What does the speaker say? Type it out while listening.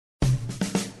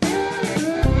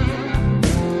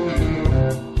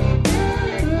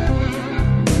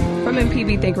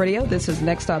MPB Think Radio, this is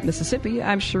Next Stop Mississippi.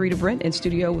 I'm Sharita Brent in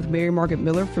studio with Mary Margaret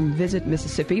Miller from Visit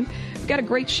Mississippi. We've got a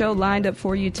great show lined up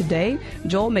for you today.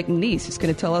 Joel McNeese is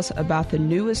going to tell us about the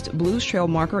newest Blues Trail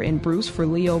marker in Bruce for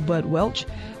Leo Bud Welch.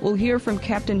 We'll hear from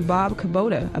Captain Bob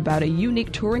Kubota about a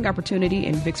unique touring opportunity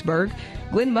in Vicksburg.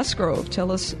 Glenn Musgrove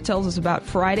tells us about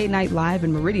Friday Night Live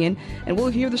in Meridian, and we'll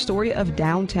hear the story of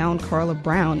downtown Carla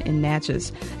Brown in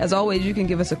Natchez. As always, you can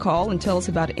give us a call and tell us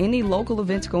about any local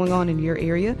events going on in your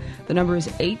area. The number is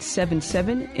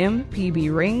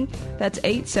 877-MPB-RING. That's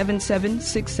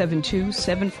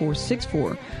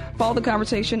 877-672-7464. Follow the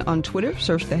conversation on Twitter.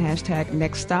 Search the hashtag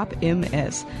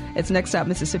NextStopMS. It's Next Stop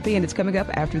Mississippi, and it's coming up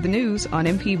after the news on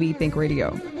MPB Think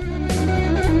Radio.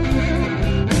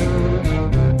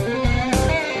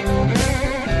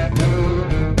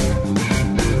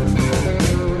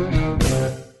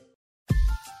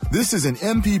 This is an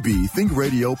MPB Think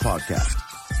Radio podcast.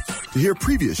 To hear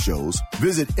previous shows,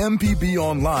 visit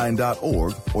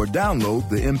mpbonline.org or download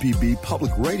the MPB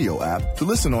Public Radio app to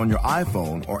listen on your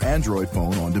iPhone or Android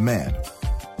phone on demand.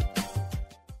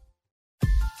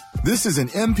 This is an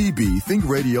MPB Think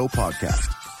Radio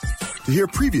podcast. To hear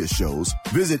previous shows,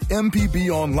 visit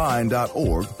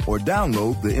mpbonline.org or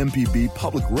download the MPB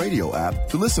Public Radio app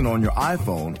to listen on your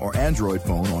iPhone or Android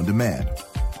phone on demand.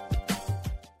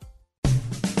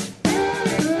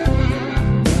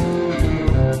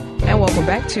 Welcome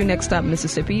back to Next Stop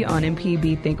Mississippi on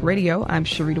MPB Think Radio. I'm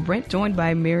Sharita Brent, joined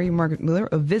by Mary Margaret Miller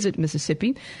of Visit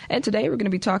Mississippi. And today we're going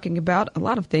to be talking about a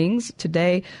lot of things.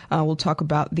 Today we'll talk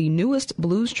about the newest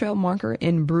Blues Trail marker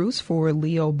in Bruce for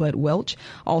Leo Bud Welch.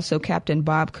 Also, Captain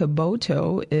Bob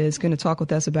Kubota is going to talk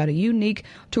with us about a unique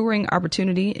touring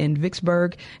opportunity in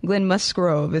Vicksburg. Glenn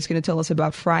Musgrove is going to tell us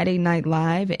about Friday Night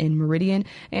Live in Meridian.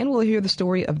 And we'll hear the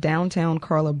story of downtown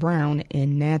Carla Brown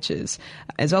in Natchez.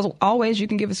 As always, you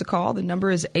can give us a call. The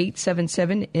number is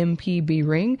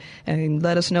 877-MPB-RING, and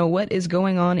let us know what is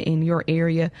going on in your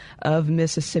area of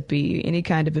Mississippi. Any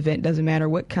kind of event, doesn't matter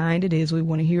what kind it is, we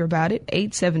want to hear about it.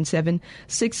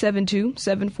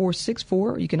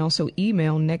 877-672-7464. You can also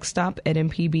email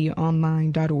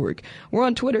nextstop@mpbonline.org. We're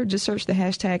on Twitter. Just search the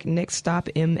hashtag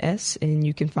NextStopMS, and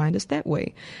you can find us that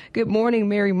way. Good morning,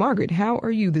 Mary Margaret. How are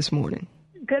you this morning?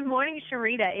 Good morning,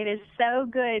 Sharita. It is so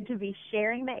good to be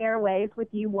sharing the airwaves with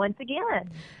you once again.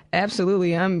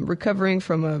 Absolutely. I'm recovering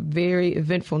from a very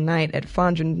eventful night at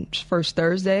Fondren First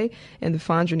Thursday in the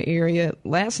Fondren area.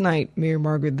 Last night, Mary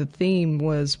Margaret, the theme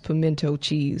was pimento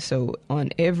cheese. So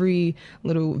on every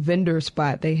little vendor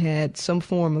spot, they had some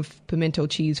form of pimento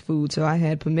cheese food. So I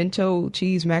had pimento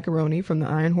cheese macaroni from the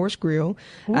Iron Horse Grill.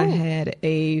 Ooh. I had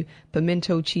a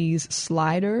pimento cheese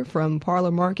slider from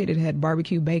Parlor Market. It had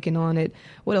barbecue bacon on it.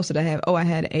 What else did I have? Oh, I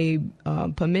had a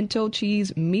pimento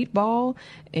cheese meatball,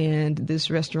 and this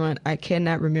restaurant, I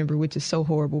cannot remember, which is so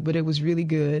horrible, but it was really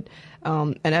good.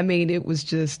 And I mean, it was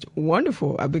just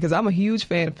wonderful because I'm a huge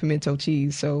fan of pimento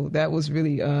cheese. So that was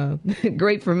really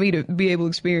great for me to be able to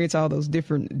experience all those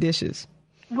different dishes.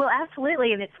 Well,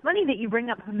 absolutely. And it's funny that you bring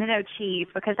up pimento cheese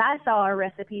because I saw a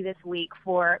recipe this week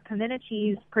for pimento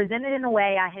cheese presented in a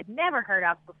way I had never heard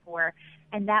of before.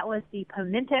 And that was the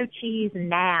pimento cheese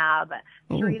nab.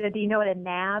 Sharita, do you know what a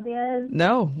nab is?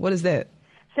 No. What is that?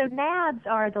 So nabs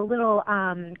are the little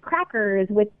crackers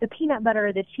with the peanut butter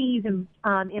or the cheese in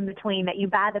between that you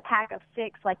buy the pack of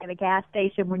 6 like at a gas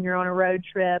station when you're on a road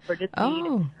trip or just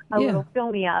need a little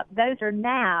fill-me-up. Those are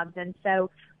nabs. And so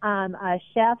a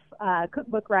chef,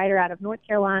 cookbook writer out of North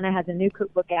Carolina has a new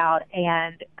cookbook out,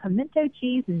 and pimento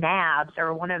cheese nabs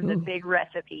are one of the big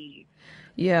recipes.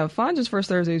 Yeah, Fondren's First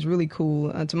Thursday is really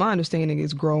cool. To my understanding,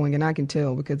 it's growing, and I can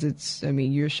tell because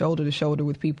you're shoulder to shoulder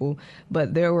with people.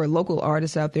 But there were local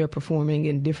artists out there performing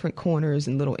in different corners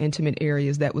and little intimate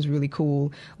areas. That was really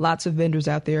cool. Lots of vendors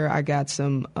out there. I got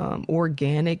some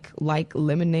organic-like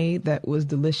lemonade that was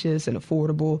delicious and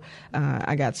affordable.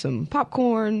 I got some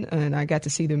popcorn, and I got to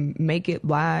see them make it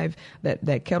live.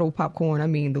 That kettle popcorn,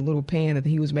 the little pan that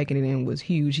he was making it in was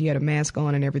huge. He had a mask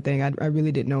on and everything. I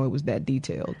really didn't know it was that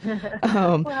detailed.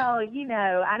 Well,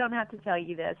 I don't have to tell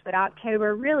you this, but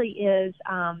October really is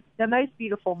the most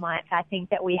beautiful month, I think,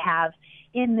 that we have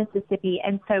in Mississippi.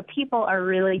 And so people are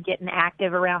really getting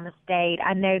active around the state.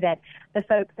 I know that the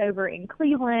folks over in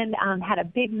Cleveland had a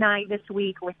big night this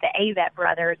week with the Avett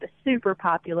Brothers, a super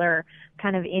popular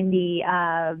kind of indie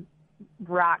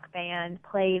rock band,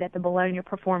 played at the Bologna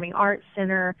Performing Arts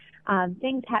Center.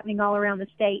 Things happening all around the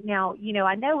state. Now,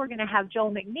 I know we're going to have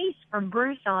Joel McNeese from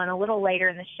Bruce on a little later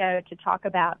in the show to talk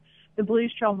about the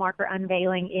Blues Trail marker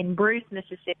unveiling in Bruce,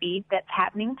 Mississippi, that's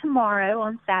happening tomorrow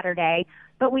on Saturday.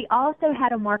 But we also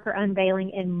had a marker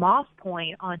unveiling in Moss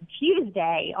Point on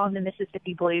Tuesday on the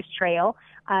Mississippi Blues Trail.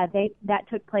 That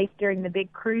took place during the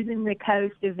big Cruising the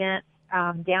Coast event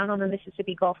down on the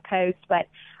Mississippi Gulf Coast. But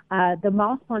the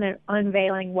Moss Point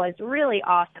unveiling was really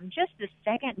awesome. Just the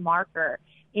second marker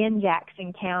in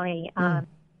Jackson County. Are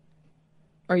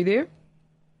you there?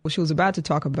 Well, she was about to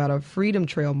talk about a Freedom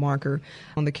Trail marker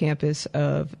on the campus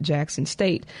of Jackson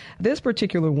State. This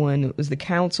particular one was the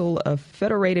Council of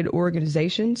Federated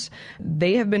Organizations.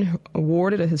 They have been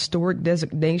awarded a historic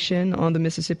designation on the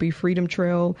Mississippi Freedom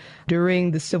Trail.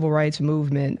 During the Civil Rights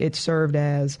Movement, it served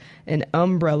as an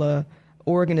umbrella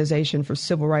organization for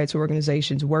civil rights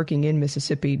organizations working in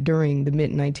Mississippi during the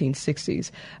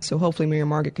mid-1960s. So hopefully Mary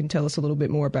Margaret can tell us a little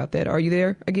bit more about that. Are you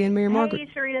there again, Mary Margaret? Hey,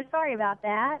 Sharita, sorry about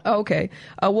that. Oh, okay.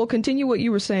 We'll continue what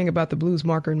you were saying about the blues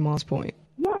marker in Moss Point.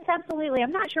 Yes, absolutely.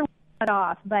 I'm not sure what cut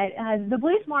off, but the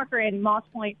blues marker in Moss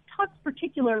Point talks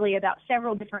particularly about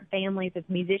several different families of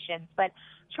musicians, but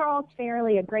Charles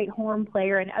Fairley, a great horn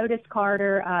player, and Otis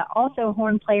Carter, also a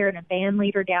horn player and a band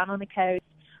leader down on the coast,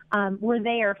 were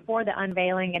there for the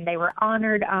unveiling, and they were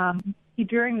honored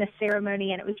during the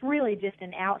ceremony, and it was really just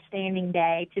an outstanding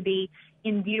day to be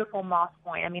in beautiful Moss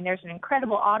Point. I mean, there's an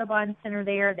incredible Audubon Center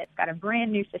there that's got a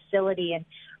brand new facility and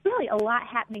really a lot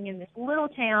happening in this little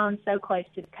town so close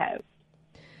to the coast.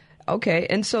 Okay,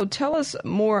 and so tell us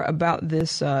more about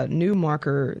this new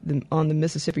marker on the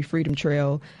Mississippi Freedom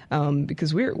Trail,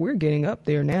 because we're getting up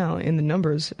there now in the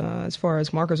numbers as far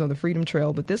as markers on the Freedom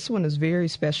Trail, but this one is very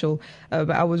special.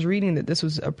 I was reading that this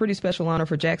was a pretty special honor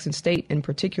for Jackson State in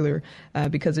particular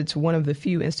because it's one of the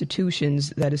few institutions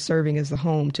that is serving as the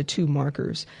home to two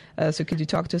markers. So could you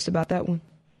talk to us about that one?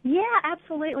 Yeah,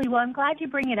 absolutely. Well, I'm glad you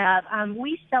bring it up.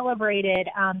 We celebrated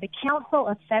the Council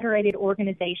of Federated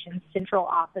Organizations central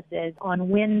offices on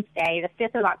Wednesday, the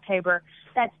 5th of October.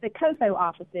 That's the COFO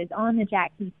offices on the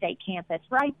Jackson State campus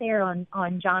right there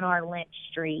on John R. Lynch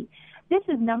Street. This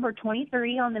is number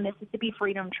 23 on the Mississippi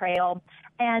Freedom Trail,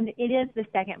 and it is the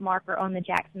second marker on the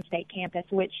Jackson State campus,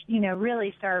 which,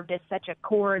 really served as such a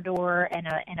corridor and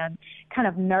a kind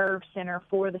of nerve center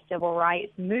for the civil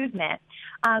rights movement.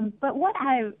 But what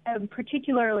I am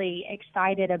particularly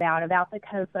excited about the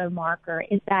COFO marker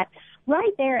is that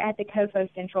right there at the COFO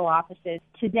central offices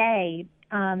today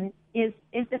is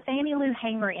the Fannie Lou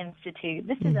Hamer Institute.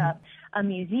 This is a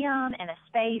museum and a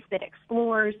space that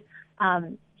explores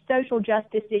social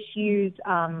justice issues,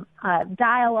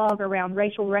 dialogue around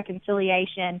racial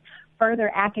reconciliation,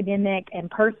 further academic and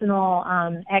personal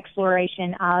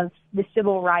exploration of the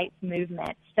civil rights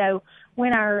movement. So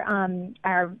when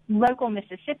our local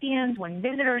Mississippians, when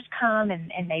visitors come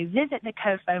and they visit the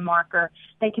COFO marker,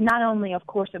 they can not only, of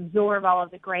course, absorb all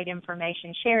of the great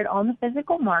information shared on the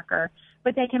physical marker,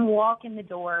 but they can walk in the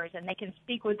doors and they can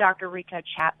speak with Dr. Rico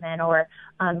Chapman or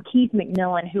Keith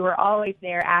McMillan, who are always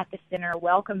there at the center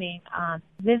welcoming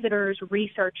visitors,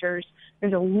 researchers.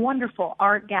 There's a wonderful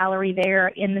art gallery there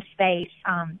in the space,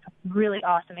 really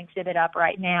awesome exhibit up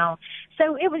right now.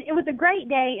 So it was a great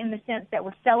day in the sense that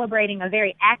we're celebrating a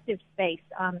very active space,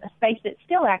 a space that's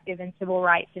still active in civil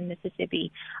rights in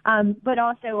Mississippi, but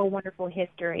also a wonderful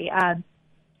history.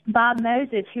 Bob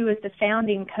Moses, who is the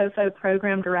founding COFO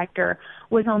program director,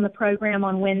 was on the program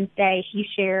on Wednesday. He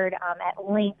shared at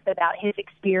length about his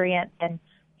experience and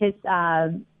his,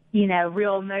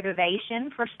 real motivation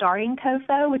for starting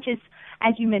COFO, which is,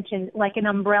 as you mentioned, like an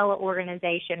umbrella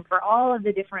organization for all of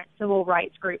the different civil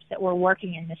rights groups that were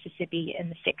working in Mississippi in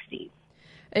the 60s.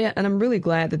 Yeah, and I'm really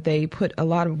glad that they put a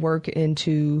lot of work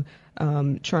into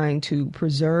trying to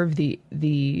preserve the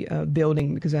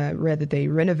building, because I read that they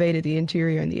renovated the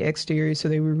interior and the exterior, so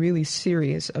they were really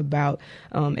serious about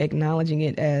acknowledging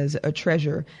it as a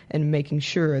treasure and making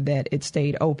sure that it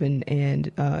stayed open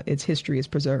and its history is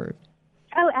preserved.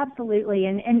 Oh, absolutely.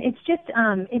 And it's just,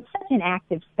 it's such an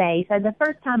active space. The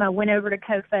first time I went over to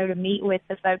COFO to meet with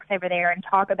the folks over there and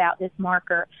talk about this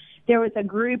marker, there was a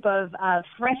group of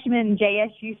freshman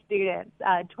JSU students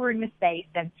touring the space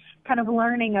and kind of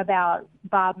learning about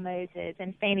Bob Moses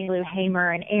and Fannie Lou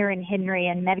Hamer and Aaron Henry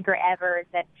and Medgar Evers.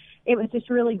 And it was just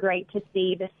really great to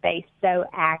see the space so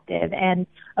active. And,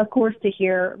 of course, to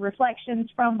hear reflections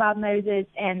from Bob Moses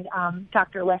and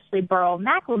Dr. Leslie Burrell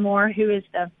McLemore, who is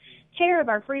the chair of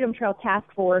our Freedom Trail Task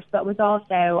Force, but was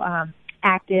also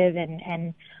active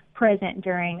and present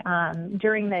during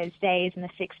those days in the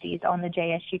 60s on the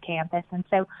JSU campus. And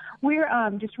so we're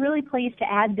just really pleased to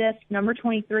add this number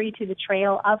 23 to the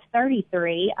trail of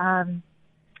 33. And,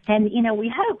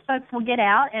 we hope folks will get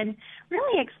out and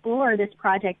really explore this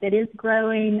project that is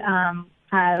growing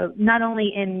not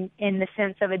only in the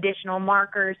sense of additional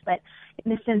markers, but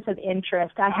in the sense of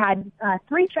interest. I had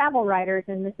 3 travel writers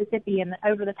in Mississippi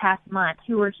over the past month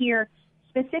who were here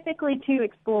specifically to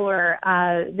explore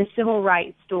the civil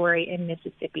rights story in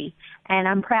Mississippi, and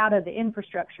I'm proud of the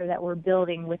infrastructure that we're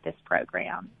building with this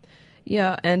program.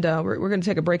 Yeah, and we're going to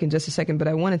take a break in just a second, but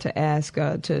I wanted to ask,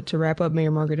 to wrap up,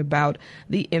 Mayor Margaret, about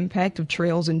the impact of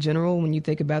trails in general. When you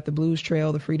think about the Blues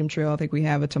Trail, the Freedom Trail, I think we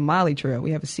have a tamale trail,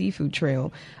 we have a seafood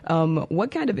trail.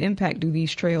 What kind of impact do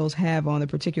these trails have on the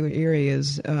particular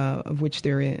areas of which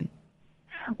they're in?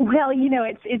 Well,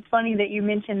 it's funny that you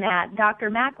mentioned that. Dr.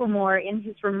 McLemore, in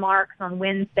his remarks on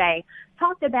Wednesday,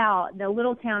 talked about the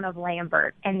little town of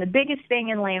Lambert, and the biggest thing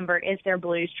in Lambert is their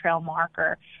Blues Trail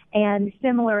marker. And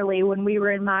similarly, when we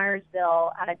were in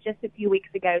Myersville just a few weeks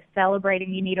ago celebrating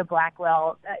Unita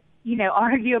Blackwell,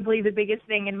 arguably the biggest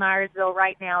thing in Myersville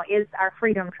right now is our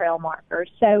Freedom Trail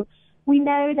markers. So we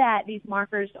know that these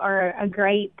markers are a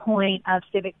great point of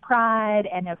civic pride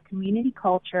and of community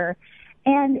culture.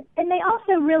 And they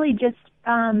also really just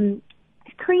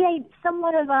create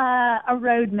somewhat of a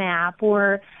roadmap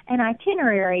or an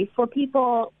itinerary for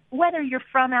people, whether you're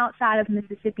from outside of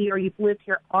Mississippi or you've lived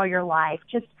here all your life,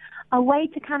 just a way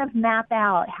to kind of map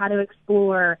out how to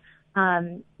explore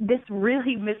this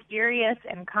really mysterious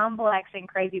and complex and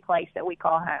crazy place that we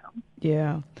call home.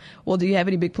 Yeah. Well, do you have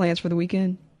any big plans for the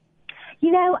weekend?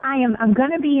 I'm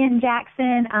going to be in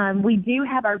Jackson. We do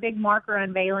have our big marker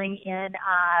unveiling in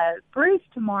Bruce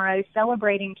tomorrow,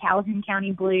 celebrating Calhoun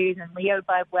County Blues and Leo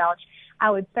Bud Welch. I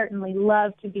would certainly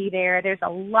love to be there. There's a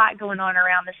lot going on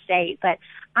around the state, but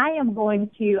I am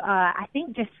going to, I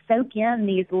think, just soak in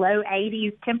these low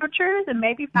 80s temperatures and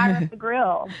maybe fire up the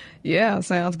grill. Yeah,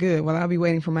 sounds good. Well, I'll be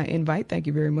waiting for my invite. Thank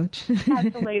you very much.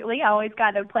 Absolutely. I always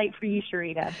got a plate for you,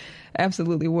 Sharita.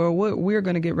 Absolutely. Well, we're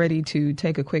going to get ready to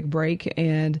take a quick break.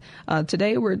 And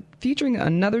today we're featuring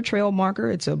another trail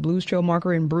marker. It's a Blues Trail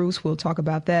marker in Bruce. We'll talk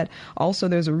about that. Also,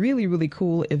 there's a really, really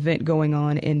cool event going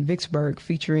on in Vicksburg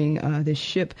featuring this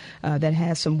ship that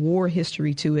has some war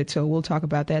history to it. So we'll talk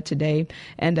about that today.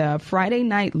 And Friday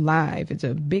Night Live, it's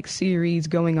a big series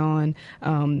going on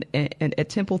at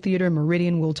Temple Theater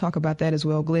Meridian. We'll talk about that as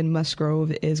well. Glenn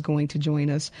Musgrove is going to join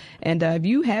us. And if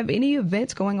you have any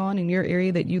events going on in your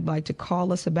area that you'd like to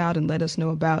call us about and let us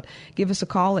know about, give us a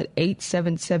call at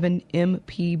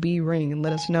 877-MPB-RING and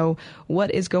let us know what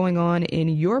is going on in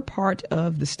your part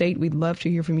of the state. We'd love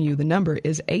to hear from you. The number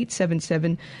is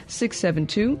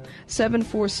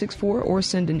 877-672-7464 or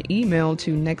send an email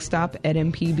to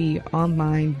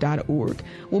nextstop@mpbonline.org.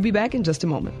 We'll be back in just a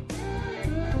moment.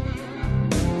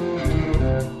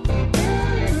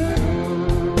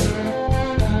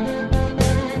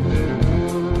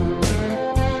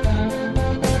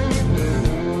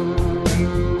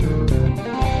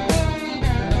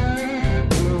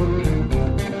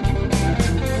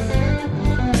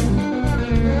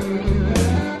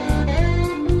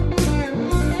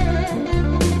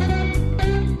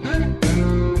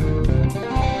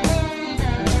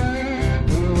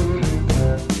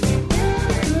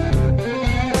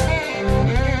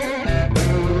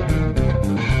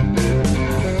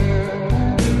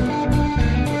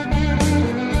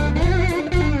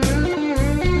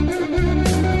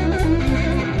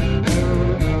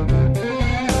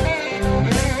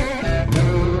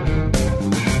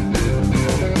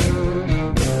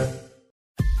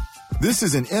 This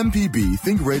is an MPB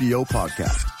Think Radio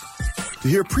podcast. To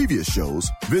hear previous shows,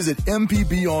 visit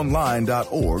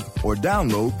mpbonline.org or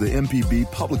download the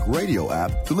MPB Public Radio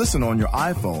app to listen on your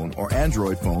iPhone or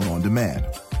Android phone on demand.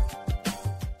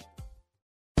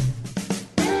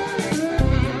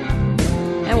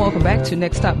 And welcome back to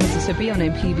Next Stop Mississippi on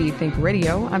MPB Think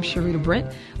Radio. I'm Sharita Brent.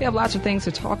 We have lots of things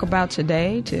to talk about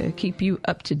today to keep you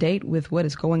up to date with what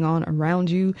is going on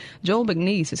around you. Joel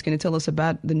McNeese is going to tell us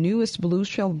about the newest Blues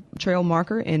Trail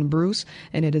marker in Bruce,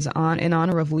 and it is in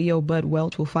honor of Leo Bud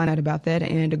Welch. We'll find out about that,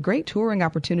 and a great touring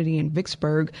opportunity in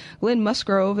Vicksburg. Glenn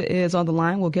Musgrove is on the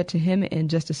line. We'll get to him in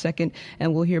just a second,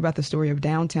 and we'll hear about the story of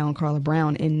downtown Carla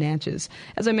Brown in Natchez.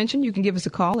 As I mentioned, you can give us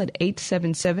a call at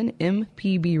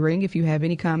 877-MPB-RING if you have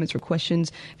any comments or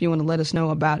questions. If you want to let us know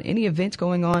about any events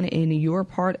going on in your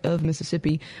part of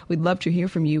Mississippi, we'd love to hear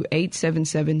from you.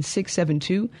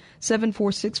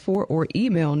 877-672-7464 or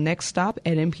email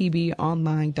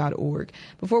nextstop@mpbonline.org.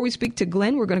 Before we speak to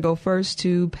Glenn, we're going to go first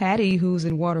to Patty, who's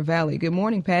in Water Valley. Good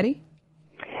morning, Patty.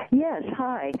 Yes,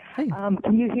 hi. Hey.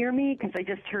 Can you hear me? Because I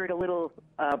just heard a little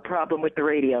problem with the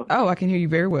radio. Oh, I can hear you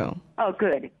very well. Oh,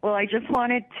 good. Well, I just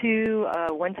wanted to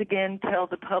once again tell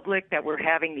the public that we're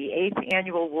having the 8th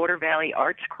annual Water Valley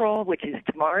Arts Crawl, which is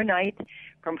tomorrow night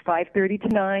from 5:30 to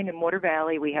 9 in Water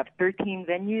Valley. We have 13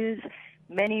 venues.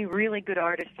 many really good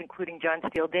artists, including John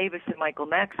Steele Davis and Michael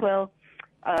Maxwell.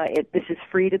 This is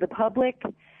free to the public,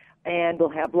 and we'll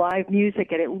have live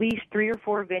music at least 3 or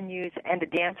 4 venues and a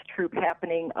dance troupe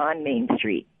happening on Main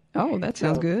Street. Oh, that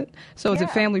sounds good. So is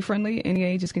it family friendly? Any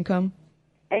ages can come?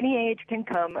 Any age can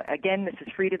come. Again, this is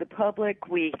free to the public.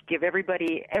 We give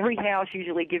everybody, every house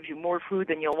usually gives you more food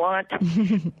than you'll want.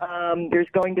 There's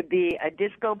going to be a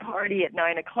disco party at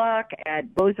 9 o'clock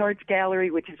at Beaux-Arts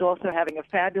Gallery, which is also having a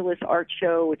fabulous art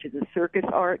show, which is a circus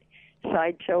art,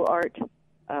 sideshow art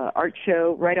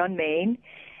show right on Main.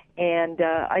 And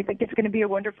I think it's going to be a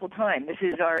wonderful time. This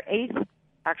is our 8th,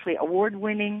 actually,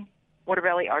 award-winning Water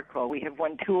Valley Art Crawl. We have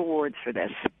won 2 awards for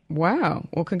this. Wow.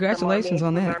 Well, congratulations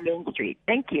on that. From our Main Street.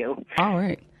 Thank you. All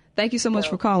right. Thank you so much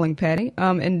for calling, Patty.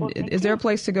 Is there a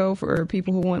place to go for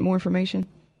people who want more information?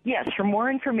 Yes. For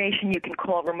more information, you can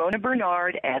call Ramona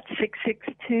Bernard at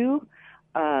 662,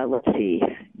 let's see,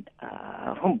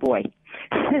 oh boy.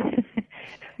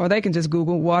 Or they can just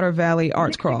Google Water Valley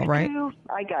Arts Crawl, right?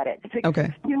 I got it.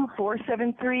 Okay.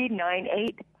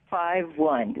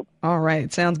 662-473-9851. All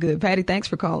right. Sounds good. Patty, thanks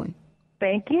for calling.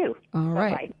 Thank you. All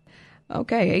right. Bye-bye.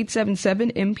 Okay,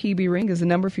 877-MPB-RING is the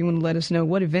number if you want to let us know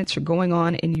what events are going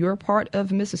on in your part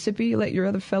of Mississippi. Let your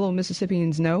other fellow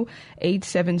Mississippians know.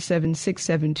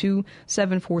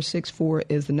 877-672-7464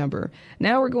 is the number.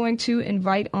 Now we're going to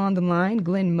invite on the line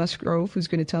Glenn Musgrove, who's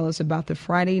going to tell us about the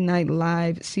Friday Night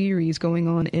Live series going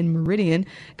on in Meridian.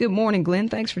 Good morning, Glenn.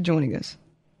 Thanks for joining us.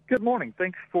 Good morning.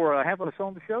 Thanks for having us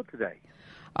on the show today.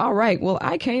 All right. Well,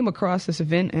 I came across this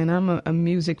event, and I'm a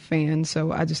music fan,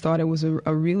 so I just thought it was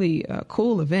a really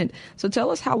cool event. So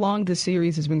tell us how long this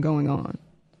series has been going on.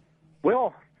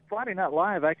 Well, Friday Night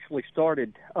Live actually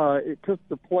started. It took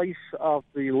the place of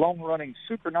the long-running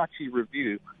Supernachi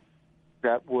Review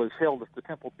that was held at the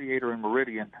Temple Theater in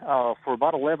Meridian for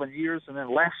about 11 years. And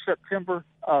then last September,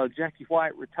 Jackie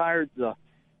White retired the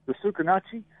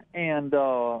Supernachi, and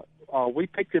we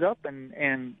picked it up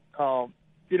and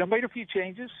made a few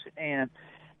changes, and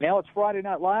now it's Friday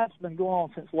Night Live. It's been going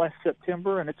on since last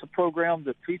September, and it's a program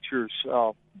that features,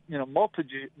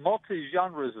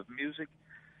 multi-genres of music.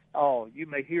 You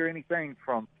may hear anything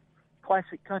from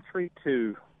classic country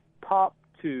to pop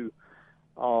to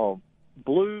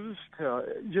blues to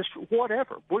just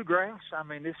whatever, bluegrass. I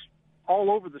mean, it's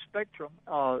all over the spectrum,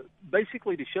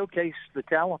 basically to showcase the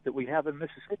talent that we have in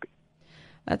Mississippi.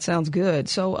 That sounds good.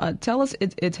 So tell us,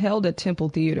 it's held at Temple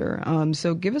Theater.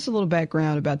 So give us a little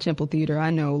background about Temple Theater.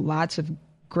 I know lots of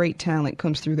great talent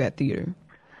comes through that theater.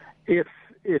 If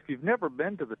you've never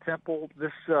been to the Temple,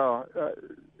 it's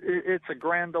a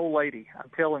grand old lady. I'm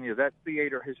telling you, that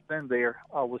theater has been there.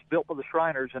 Was built by the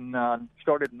Shriners and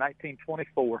started in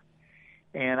 1924,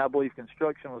 and I believe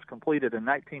construction was completed in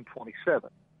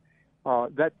 1927.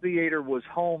 That theater was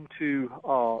home to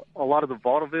a lot of the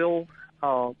vaudeville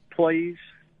plays.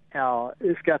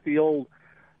 It's got the old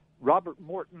Robert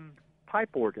Morton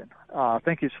pipe organ. I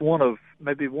think it's one of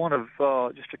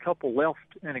just a couple left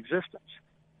in existence,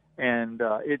 and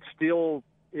it's still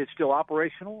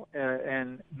operational.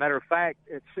 And matter of fact,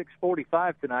 at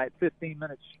 6:45 tonight, 15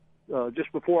 minutes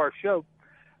just before our show,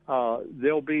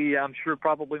 there'll be, I'm sure,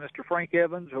 probably Mr. Frank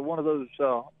Evans or one of those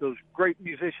great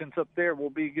musicians up there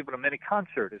will be giving a mini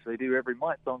concert as they do every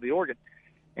month on the organ.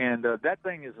 And that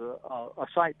thing is a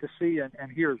sight to see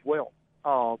and hear as well.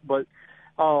 But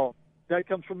that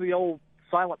comes from the old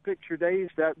silent picture days.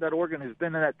 That organ has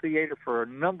been in that theater for a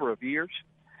number of years.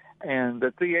 And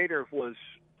the theater was,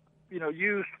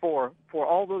 used for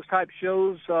all those type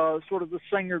shows, sort of the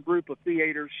Singer group of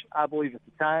theaters, I believe, at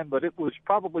the time. But it was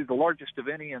probably the largest of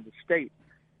any in the state.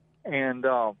 And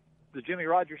the Jimmy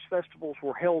Rogers festivals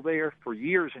were held there for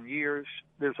years and years.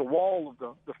 There's a wall of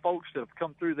the folks that have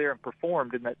come through there and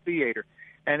performed in that theater,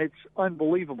 and it's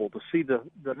unbelievable to see the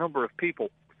number of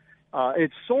people.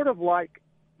 It's sort of like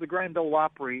the Grand Ole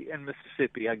Opry in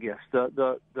Mississippi, I guess,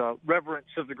 the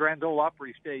reverence of the Grand Ole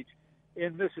Opry stage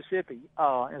in Mississippi.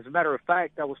 As a matter of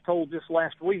fact, I was told just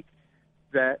last week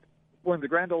that when the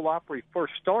Grand Ole Opry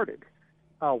first started,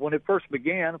 when it first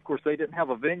began, of course, they didn't have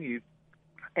a venue,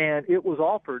 and it was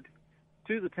offered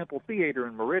to the Temple Theater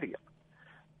in Meridian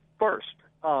first,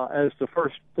 as the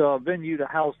first venue to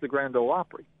house the Grand Ole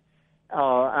Opry.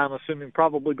 I'm assuming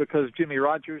probably because Jimmy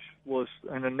Rogers was,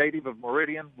 and a native of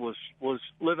Meridian, was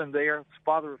living there,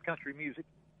 father of country music.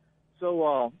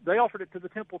 So they offered it to the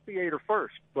Temple Theater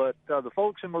first, but the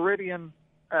folks in Meridian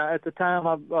at the time,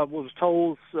 I was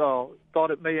told, thought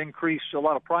it may increase a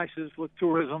lot of prices with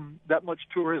tourism, that much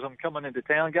tourism coming into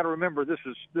town. Got to remember, this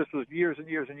was years and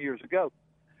years and years ago.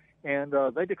 And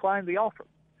they declined the offer.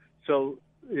 So,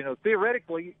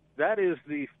 theoretically, that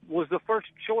was the first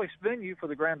choice venue for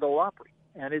the Grand Ole Opry.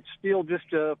 and it's still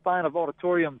just as fine of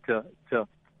auditorium to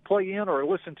play in or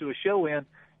listen to a show in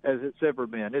as it's ever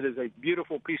been. It is a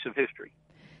beautiful piece of history.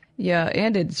 Yeah,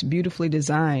 and it's beautifully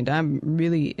designed. I'm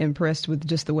really impressed with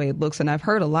just the way it looks, and I've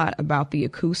heard a lot about the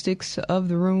acoustics of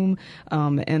the room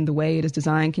and the way it is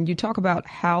designed. Can you talk about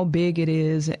how big it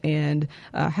is and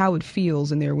how it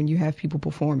feels in there when you have people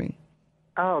performing?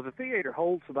 The theater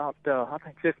holds about, I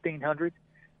think, 1,500.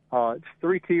 It's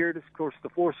three-tiered. It's, of course, the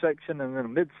floor section and then a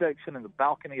mid-section and the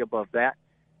balcony above that.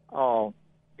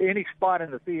 Any spot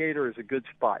in the theater is a good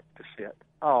spot to sit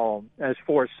as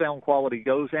far as sound quality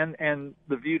goes and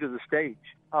the view to the stage.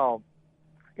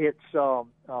 It's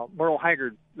Merle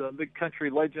Haggard, the big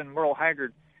country legend. Merle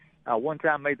Haggard one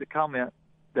time made the comment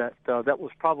that that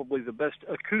was probably the best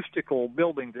acoustical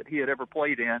building that he had ever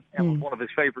played in and was one of his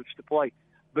favorites to play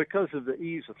because of the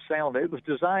ease of sound. It was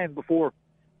designed before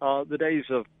the days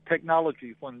of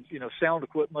technology when, sound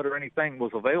equipment or anything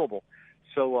was available.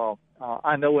 So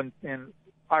I know in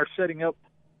our setting up,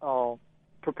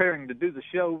 preparing to do the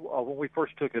show when we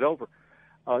first took it over,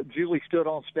 Julie stood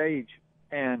on stage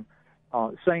and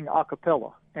sang a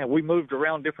cappella, and we moved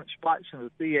around different spots in the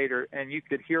theater, and you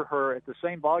could hear her at the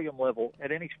same volume level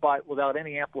at any spot without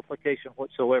any amplification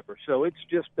whatsoever. So it's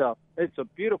just it's a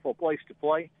beautiful place to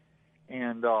play,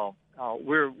 and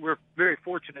we're very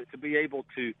fortunate to be able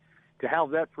to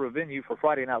have that for a venue for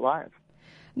Friday Night Live.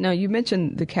 Now, you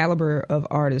mentioned the caliber of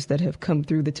artists that have come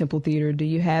through the Temple Theater. Do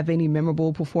you have any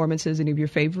memorable performances, any of your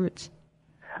favorites?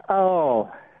 Oh,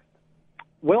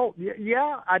 well,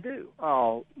 yeah, I do.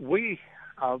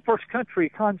 First country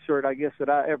concert, I guess, that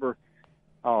I ever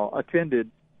attended,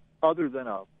 other than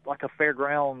a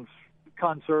fairgrounds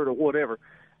concert or whatever,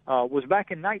 was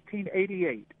back in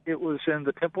 1988. It was in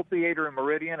the Temple Theater in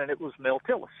Meridian, and it was Mel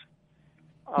Tillis.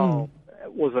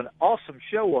 It was an awesome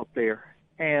show up there.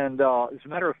 And as a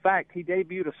matter of fact, he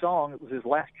debuted a song. It was his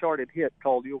last charted hit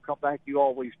called "You'll Come Back, You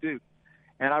Always Do."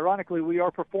 And ironically, we are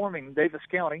performing Davis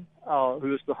County,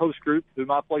 who is the host group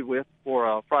whom I play with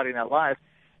for Friday Night Live.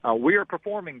 We are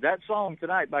performing that song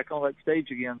tonight back on that stage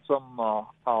again some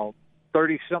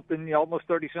 30-something, almost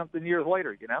 30-something years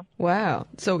later, Wow.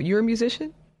 So you're a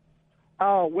musician?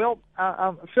 Well,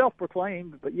 I'm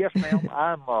self-proclaimed, but yes, ma'am,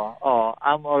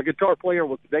 I'm a guitar player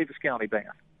with the Davis County Band.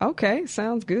 Okay,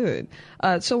 sounds good.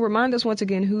 So remind us once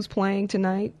again who's playing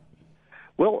tonight.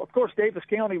 Well, of course, Davis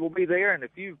County will be there, and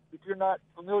if you're not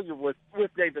familiar with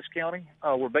Davis County,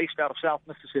 we're based out of South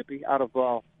Mississippi, out of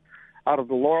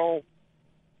the Laurel.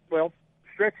 Well,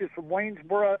 stretches from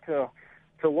Waynesboro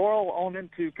to Laurel on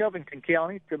into Covington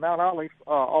County to Mount Olive.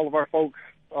 All of our folks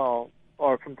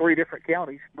are from 3 different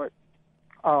counties, but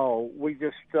we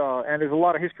just and there's a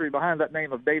lot of history behind that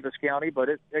name of Davis County, but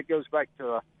it goes back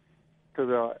to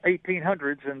the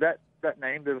 1800s, and that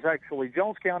name, there was actually,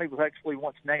 Jones County was actually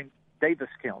once named Davis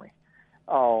County.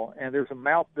 And there's a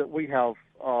map that we have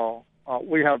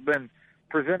been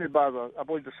presented by I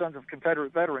believe the Sons of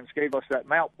Confederate Veterans gave us that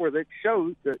map where they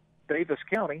showed that Davis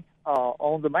County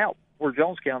on the map where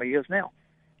Jones County is now.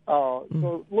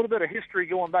 So a little bit of history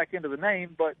going back into the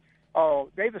name, but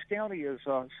Davis County is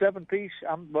a 7-piece,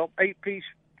 8-piece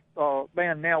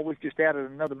band now. We've just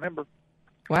added another member.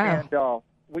 Wow.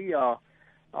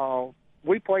 And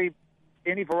we play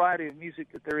any variety of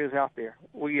music that there is out there.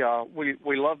 We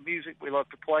love music. We love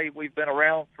to play. We've been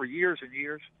around for years and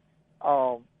years.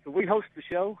 So we host the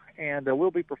show, and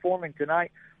we'll be performing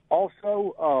tonight.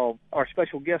 Also, our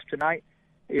special guest tonight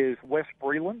is Wes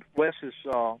Breland. Wes is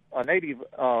a native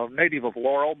of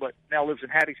Laurel, but now lives in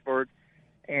Hattiesburg.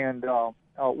 And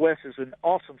Wes is an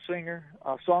awesome singer,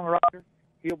 songwriter.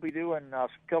 He'll be doing some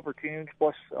cover tunes,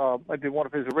 plus maybe one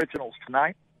of his originals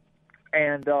tonight.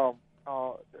 And a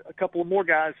couple of more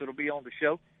guys that will be on the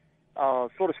show.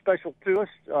 Sort of special to us,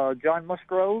 John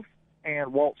Musgrove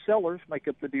and Walt Sellers make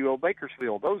up the duo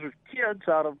Bakersfield. Those are kids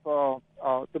out of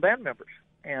the band members,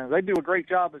 and they do a great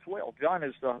job as well. John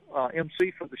is the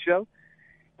MC for the show,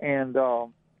 and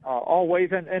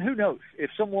always, and who knows,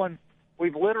 if someone,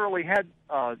 we've literally had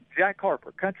Jack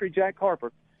Harper, country Jack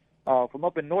Harper, from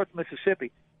up in North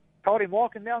Mississippi, caught him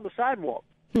walking down the sidewalk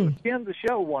to attend the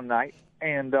show one night.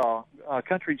 And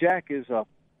Country Jack is a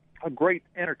great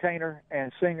entertainer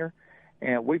and singer,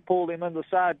 and we pulled him in the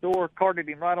side door, carted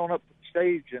him right on up to the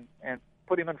stage, and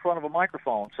put him in front of a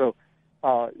microphone. So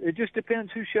it just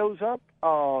depends who shows up,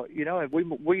 and we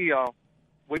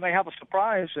may have a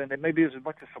surprise, and it may be as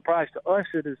much a surprise to us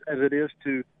as it is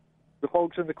to the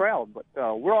folks in the crowd. But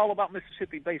we're all about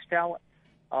Mississippi-based talent.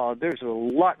 There's a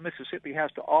lot Mississippi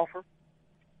has to offer,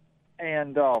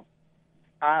 and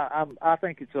I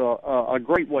think it's a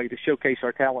great way to showcase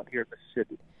our talent here in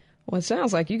Mississippi. Well, it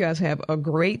sounds like you guys have a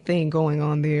great thing going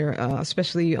on there,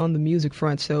 especially on the music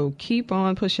front. So keep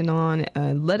on pushing on.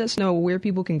 Let us know where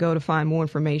people can go to find more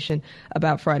information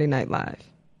about Friday Night Live.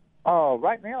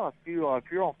 Right now, if you're on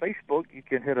Facebook, you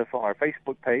can hit us on our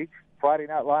Facebook page, Friday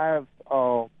Night Live.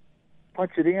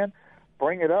 Punch it in,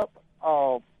 bring it up,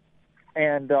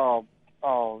 and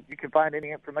you can find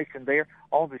any information there.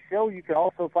 On the show, you can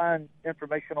also find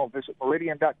information on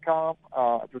visitmeridian.com,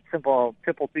 the Temple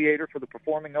Theater for the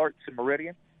Performing Arts in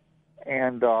Meridian.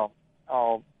 And doors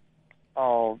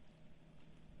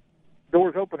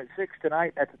open at 6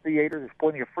 tonight at the theater. There's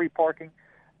plenty of free parking,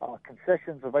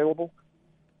 concessions available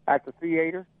at the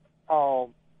theater. $10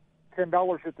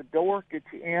 at the door gets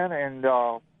you in, and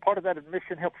part of that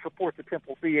admission helps support the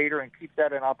Temple Theater and keep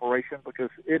that in operation, because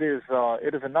it is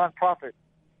a nonprofit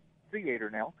theater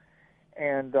now,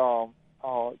 and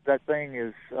that thing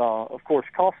is, of course,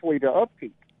 costly to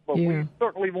upkeep. But we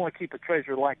certainly want to keep a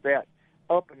treasure like that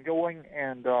up and going,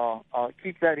 and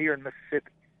keep that here in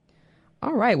Mississippi.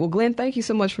 All right. Well, Glenn, thank you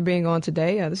so much for being on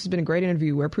today. This has been a great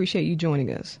interview. We appreciate you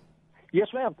joining us. Yes,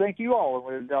 ma'am. Thank you all.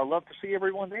 We'd love to see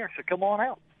everyone there, so come on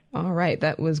out. All right.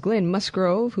 That was Glenn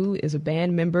Musgrove, who is a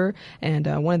band member and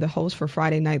one of the hosts for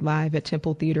Friday Night Live at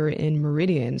Temple Theater in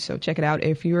Meridian. So check it out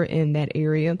if you're in that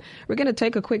area. We're going to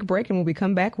take a quick break, and when we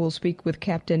come back, we'll speak with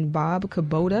Captain Bob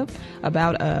Kubota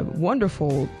about a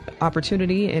wonderful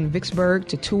opportunity in Vicksburg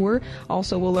to tour.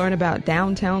 Also, we'll learn about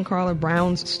downtown Carla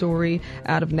Brown's story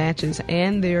out of Natchez.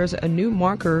 And there's a new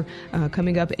marker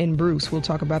coming up in Bruce. We'll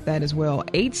talk about that as well.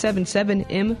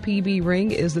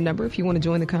 877-MPB-RING is the number if you want to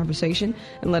join the conversation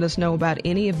and let us know about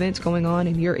any events going on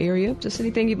in your area. Just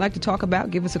anything you'd like to talk about,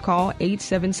 give us a call,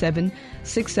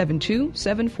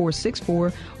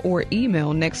 877-672-7464, or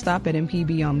email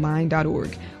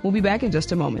nextstop@mpbonline.org. We'll be back in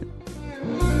just a moment.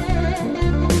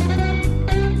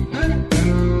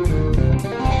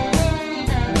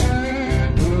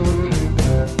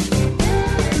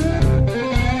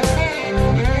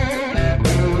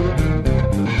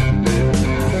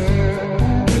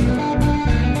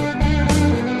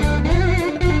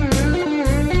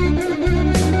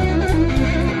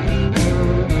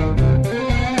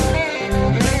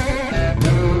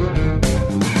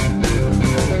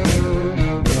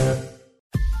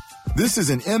 This is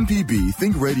an MPB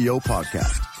Think Radio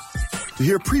podcast. To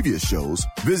hear previous shows,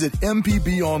 visit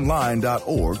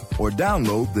mpbonline.org or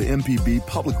download the MPB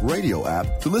Public Radio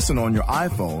app to listen on your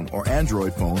iPhone or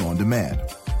Android phone on demand.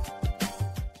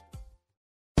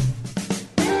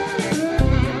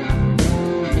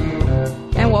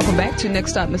 Welcome back to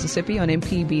Next Stop Mississippi on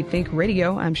MPB Think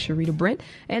Radio. I'm Sharita Brent,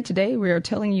 and today we are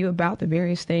telling you about the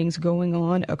various things going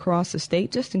on across the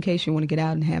state. Just in case you want to get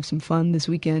out and have some fun this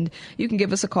weekend, you can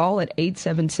give us a call at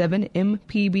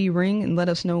 877-MPB-RING and let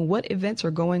us know what events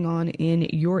are going on in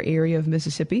your area of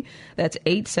Mississippi. That's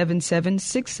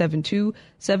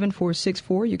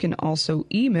 877-672-7464. You can also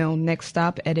email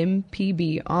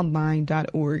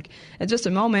nextstop@mpbonline.org. In just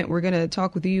a moment, we're going to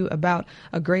talk with you about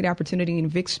a great opportunity in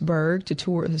Vicksburg to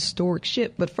tour a historic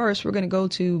ship. But first, we're going to go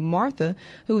to Martha,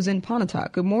 who's in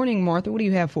Pontotoc. Good morning, Martha. What do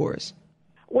you have for us?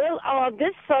 Well,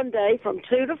 this Sunday from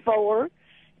 2 to 4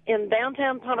 in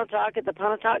downtown Pontotoc at the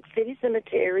Pontotoc City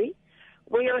Cemetery,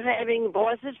 we are having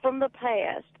Voices from the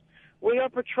Past. We are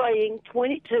portraying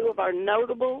 22 of our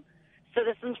notable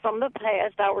citizens from the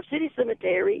past. Our city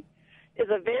cemetery is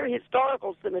a very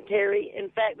historical cemetery. In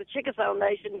fact, the Chickasaw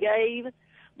Nation gave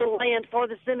the land for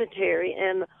the cemetery,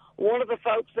 and one of the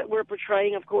folks that we're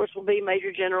portraying, of course, will be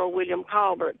Major General William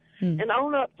Colbert. And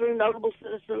on up through notable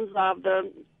citizens of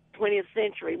the 20th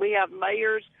century. We have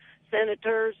mayors,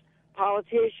 senators,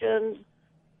 politicians,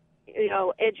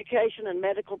 education and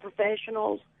medical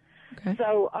professionals. Okay.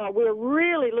 So we're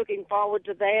really looking forward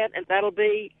to that, and that'll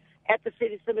be at the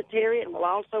city cemetery, and we'll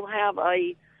also have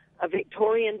a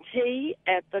Victorian tea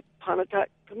at the Pontotoc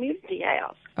Community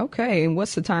House. Okay, and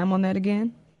what's the time on that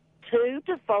again? 2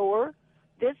 to 4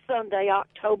 this Sunday,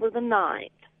 October the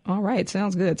 9th. All right.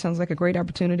 Sounds good. Sounds like a great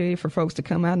opportunity for folks to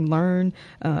come out and learn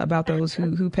about those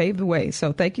who paved the way.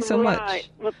 So thank you so much. Right.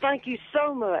 Well, thank you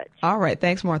so much. All right.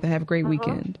 Thanks, Martha. Have a great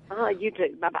weekend. You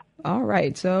too. Bye-bye. All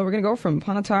right. So we're going to go from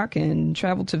Pontotoc and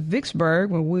travel to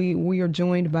Vicksburg, where we are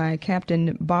joined by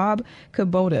Captain Bob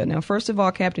Kubota. Now, first of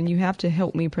all, Captain, you have to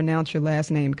help me pronounce your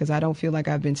last name because I don't feel like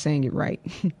I've been saying it right.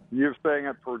 You're saying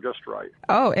it for just right.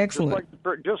 Oh, excellent.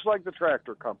 Just like the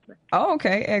tractor company. Oh,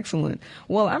 okay. Excellent.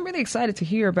 Well, I'm really excited to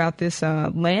hear about this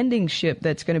landing ship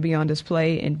that's going to be on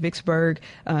display in Vicksburg.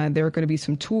 There are going to be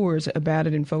some tours about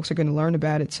it, and folks are going to learn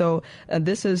about it. So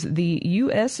this is the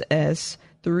USS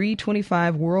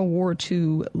 325 World War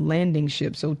II landing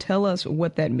ship. So tell us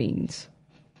what that means.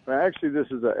 Actually, this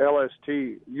is a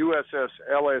USS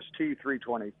LST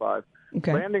 325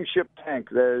 Okay. landing ship tank.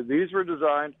 These were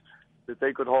designed that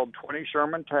they could hold 20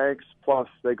 Sherman tanks, plus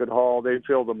they'd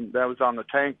fill them. That was on the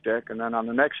tank deck, and then on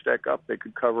the next deck up, they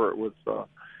could cover it with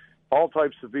all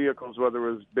types of vehicles, whether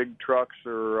it was big trucks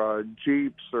or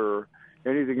Jeeps or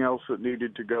anything else that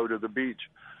needed to go to the beach.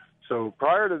 So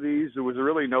prior to these, there was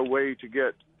really no way to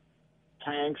get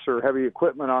tanks or heavy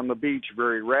equipment on the beach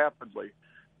very rapidly.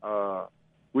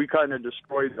 We kind of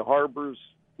destroyed the harbors.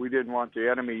 We didn't want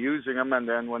the enemy using them, and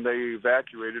then when they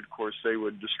evacuated, of course, they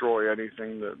would destroy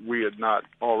anything that we had not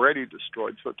already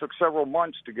destroyed. So it took several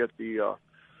months to get the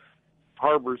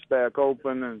harbors back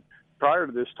open, and prior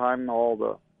to this time, all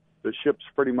the ships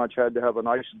pretty much had to have a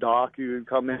nice dock. You would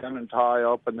come in and tie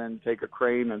up and then take a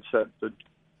crane and set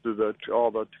all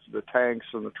the tanks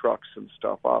and the trucks and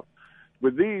stuff up.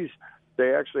 With these,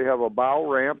 they actually have a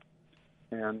bow ramp,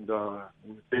 and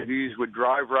these would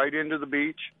drive right into the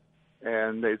beach,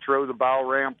 and they throw the bow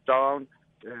ramp down,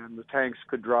 and the tanks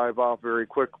could drive off very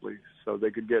quickly. So they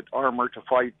could get armor to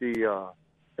fight the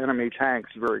enemy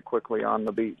tanks very quickly on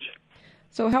the beach.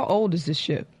 So how old is this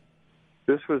ship?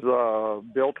 This was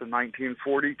built in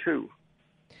 1942.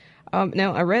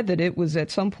 Now, I read that it was at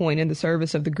some point in the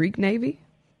service of the Greek Navy.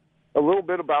 A little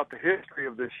bit about the history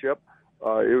of this ship.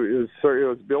 It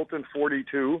was built in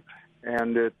 42,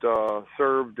 and it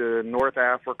served in North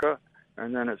Africa,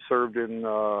 and then it served in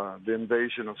the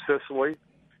invasion of Sicily,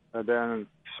 and then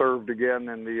served again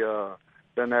in the.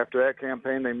 Then after that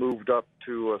campaign, they moved up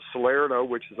to Salerno,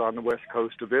 which is on the west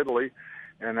coast of Italy,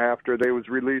 and after they was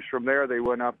released from there, they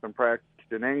went up and practiced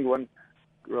in England,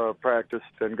 practiced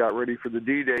and got ready for the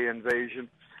D-Day invasion,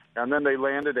 and then they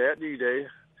landed at D-Day.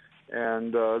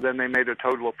 And then they made a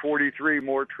total of 43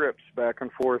 more trips back and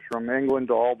forth from England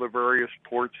to all the various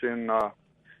ports in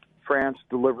France,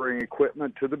 delivering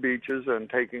equipment to the beaches and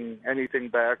taking anything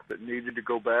back that needed to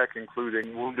go back,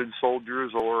 including wounded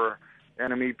soldiers or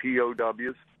enemy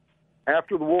POWs.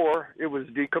 After the war, it was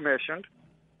decommissioned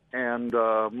and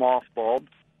mothballed.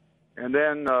 And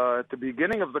then at the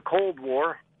beginning of the Cold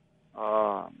War,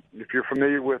 if you're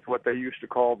familiar with what they used to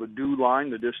call the DEW line,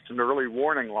 the Distant Early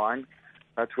Warning Line,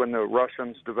 that's when the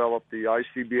Russians developed the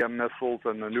ICBM missiles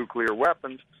and the nuclear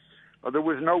weapons. There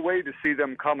was no way to see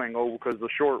them coming, because the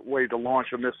short way to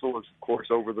launch a missile is, of course,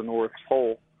 over the North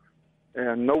Pole,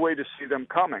 and no way to see them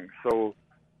coming. So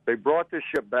they brought this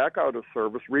ship back out of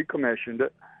service, recommissioned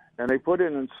it, and they put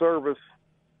it in service.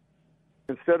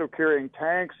 Instead of carrying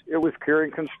tanks, it was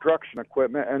carrying construction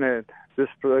equipment, and this,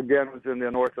 again, was in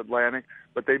the North Atlantic.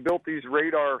 But they built these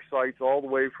radar sites all the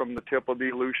way from the tip of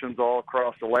the Aleutians all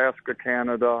across Alaska,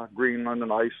 Canada, Greenland,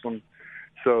 and Iceland.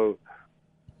 So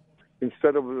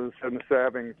instead of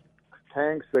having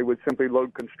tanks, they would simply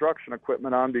load construction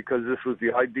equipment on, because this was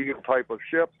the ideal type of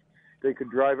ship. They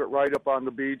could drive it right up on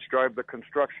the beach, drive the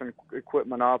construction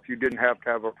equipment off. You didn't have to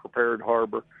have a prepared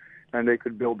harbor, and they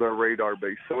could build their radar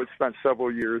base. So it spent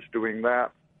several years doing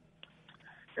that.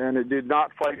 And it did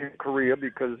not fight in Korea,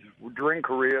 because during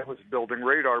Korea it was building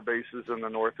radar bases in the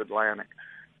North Atlantic.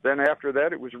 Then after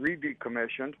that, it was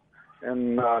re-decommissioned.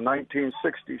 In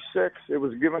 1966, it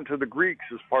was given to the Greeks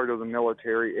as part of the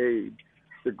military aid.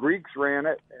 The Greeks ran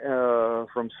it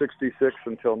from 66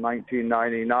 until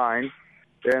 1999,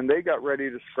 and they got ready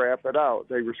to scrap it out.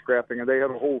 They were scrapping, and they had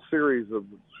a whole series of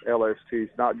LSTs,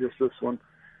 not just this one.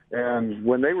 And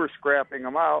when they were scrapping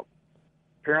them out,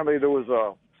 apparently there was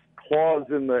a clause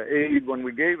in the aid when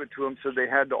we gave it to them, so they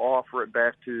had to offer it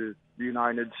back to the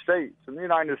United States. And the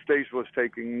United States was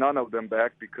taking none of them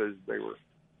back because they were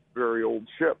very old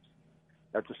ships.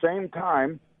 At the same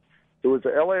time, there was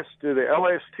the LST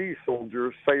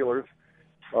sailors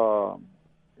were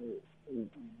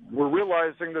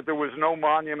realizing that there was no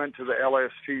monument to the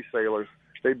LST sailors.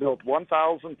 They built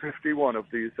 1,051 of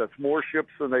these. That's more ships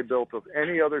than they built of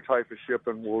any other type of ship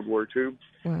in World War II.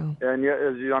 Wow. And yet,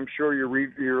 as I'm sure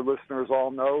your listeners all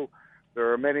know,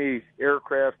 there are many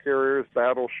aircraft carriers,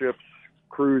 battleships,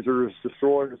 cruisers,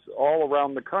 destroyers all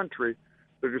around the country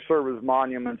that serve as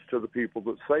monuments to the people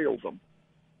that sailed them.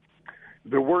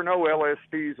 There were no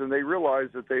LSTs, and they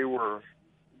realized that they were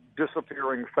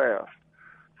disappearing fast.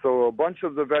 So a bunch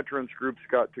of the veterans groups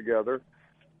got together,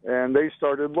 and they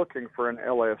started looking for an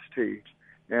LST.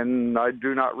 And I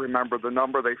do not remember the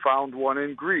number. They found one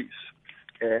in Greece,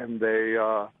 and they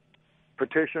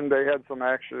petitioned. They had some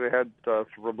action. They had, I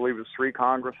believe it was 3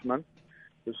 congressmen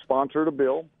who sponsored a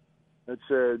bill that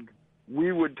said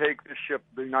we would take this ship,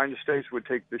 the United States would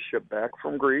take this ship back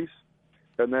from Greece,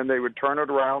 and then they would turn it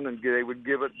around and they would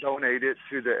donate it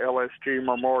to the LST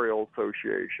Memorial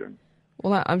Association.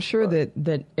 Well, I'm sure that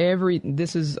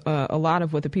this is a lot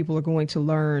of what the people are going to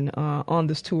learn on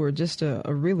this tour, just a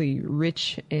really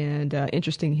rich and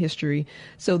interesting history.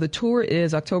 So the tour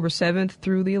is October 7th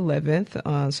through the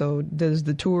 11th. So has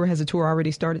the tour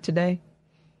already started today?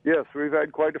 Yes, we've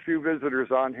had quite a few visitors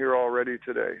on here already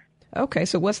today. Okay,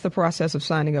 so what's the process of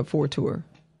signing up for a tour?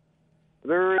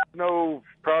 There is no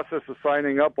process of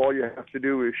signing up. All you have to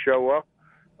do is show up.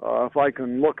 If I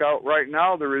can look out right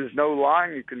now, there is no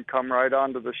line. You can come right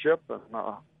onto the ship. And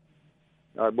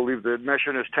I believe the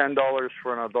admission is $10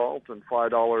 for an adult and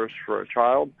 $5 for a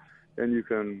child. And you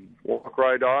can walk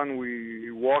right on.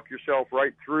 You walk yourself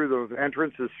right through those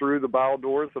entrances, through the bow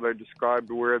doors that I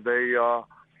described where they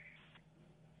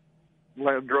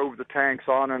drove the tanks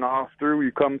on and off through.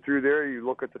 You come through there, you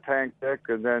look at the tank deck,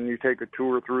 and then you take a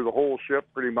tour through the whole ship,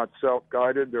 pretty much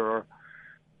self-guided. There are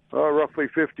roughly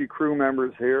 50 crew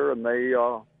members here, and they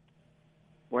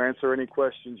will answer any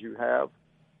questions you have.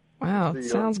 Wow,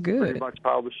 sounds good. Pretty much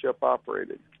how the ship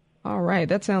operated. All right,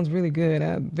 that sounds really good.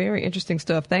 Very interesting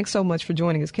stuff. Thanks so much for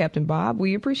joining us, Captain Bob.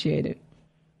 We appreciate it.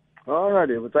 All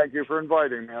righty. Well, thank you for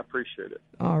inviting me. I appreciate it.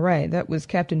 All right. That was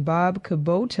Captain Bob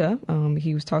Kubota.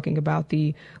 He was talking about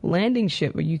the landing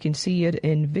ship. You can see it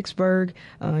in Vicksburg.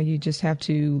 You just have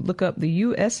to look up the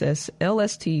USS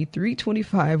LST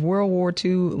 325 World War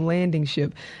II landing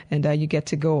ship, and you get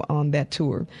to go on that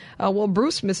tour. Well,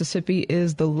 Bruce, Mississippi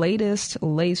is the latest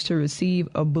to receive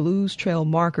a Blues Trail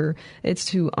marker. It's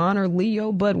to honor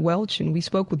Leo Bud Welch, and we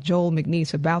spoke with Joel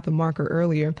McNeese about the marker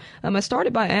earlier. I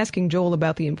started by asking Joel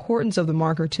about the importance of the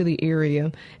marker to the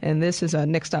area, and this is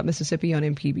Next Stop Mississippi on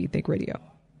MPB Think Radio.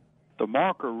 The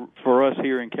marker for us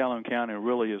here in Calhoun County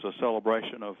really is a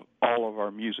celebration of all of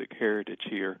our music heritage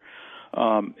here.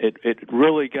 It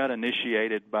really got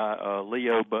initiated by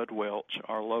Leo Bud Welch,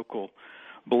 our local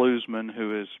bluesman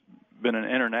who has been an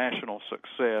international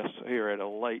success here at a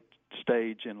late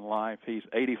stage in life. He's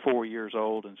 84 years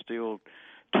old and still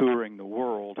touring the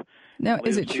world. Now,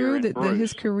 is it true that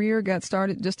his career got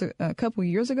started just a couple of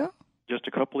years ago? Just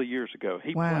a couple of years ago.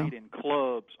 He Wow. played in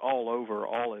clubs all over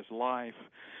all his life,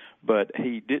 but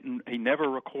he never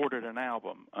recorded an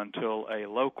album until a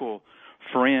local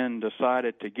friend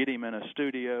decided to get him in a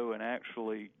studio and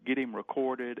actually get him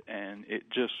recorded, and it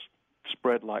just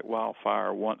spread like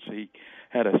wildfire once he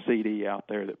had a CD out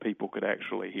there that people could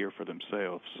actually hear for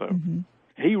themselves. So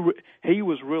he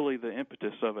was really the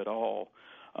impetus of it all.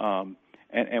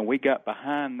 And we got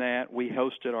behind that. We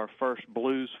hosted our first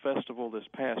blues festival this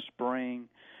past spring,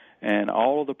 and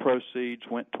all of the proceeds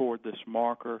went toward this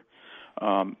marker.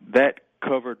 That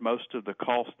covered most of the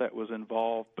cost that was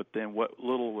involved, but then what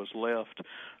little was left,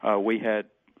 we had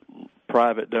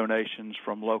private donations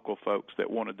from local folks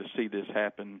that wanted to see this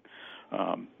happen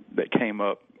that came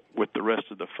up with the rest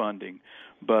of the funding.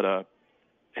 But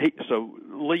so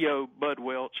Leo Bud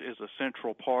Welch is a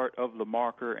central part of the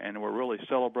marker, and we're really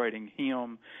celebrating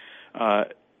him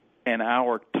and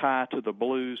our tie to the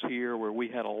blues here, where we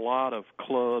had a lot of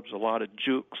clubs, a lot of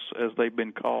jukes, as they've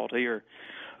been called here,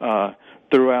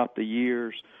 throughout the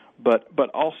years, but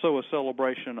also a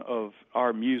celebration of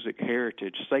our music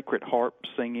heritage. Sacred harp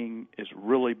singing is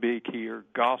really big here.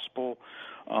 Gospel,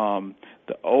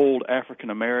 the old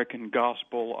African-American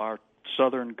gospel, our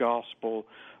Southern gospel.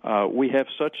 We have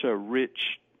such a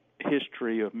rich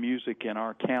history of music in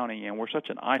our county, and we're such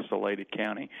an isolated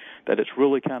county that it's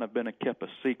really kind of kept a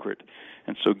secret.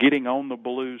 And so getting on the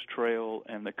blues trail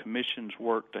and the commission's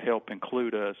work to help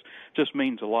include us just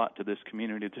means a lot to this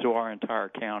community, to our entire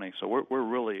county. So we're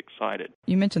really excited.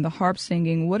 You mentioned the harp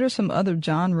singing. What are some other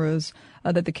genres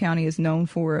that the county is known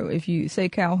for? If you say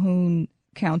Calhoun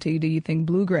County, do you think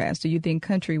bluegrass? Do you think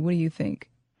country? What do you think?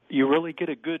 You really get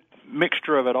a good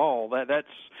mixture of it all.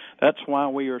 That's why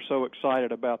we are so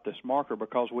excited about this marker,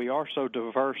 because we are so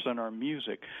diverse in our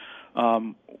music.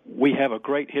 We have a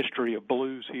great history of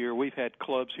blues here. We've had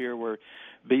clubs here where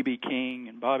B.B. King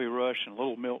and Bobby Rush and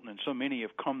Little Milton and so many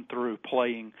have come through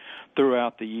playing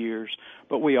throughout the years.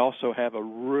 But we also have a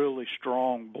really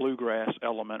strong bluegrass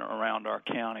element around our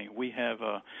county. We have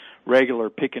regular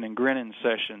picking and grinning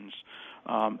sessions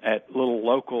at little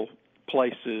local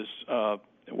places.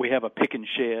 We have a pick and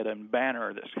shed and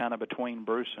banner that's kind of between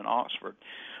Bruce and Oxford,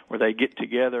 where they get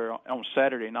together on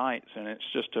Saturday nights, and it's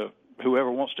just whoever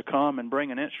wants to come and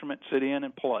bring an instrument, sit in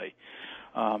and play.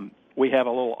 We have a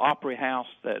little Opry house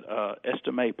that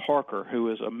Estime Parker,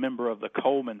 who is a member of the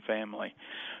Coleman family,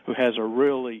 who has a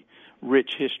really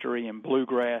rich history in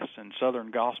bluegrass and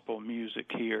Southern gospel music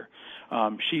here.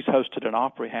 She's hosted an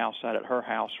Opry house out at her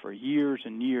house for years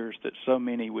and years that so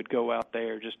many would go out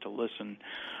there just to listen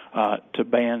to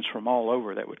bands from all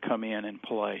over that would come in and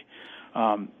play.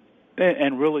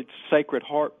 And really, Sacred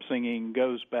Harp singing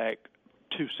goes back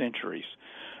 2 centuries,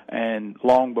 and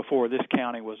long before this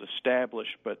county was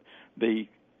established. But the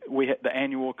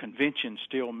annual convention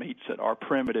still meets at our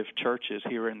primitive churches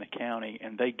here in the county,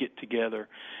 and they get together,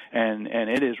 and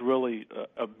it is really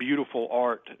a beautiful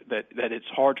art that it's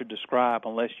hard to describe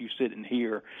unless you sit and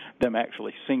hear them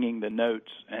actually singing the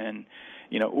notes. And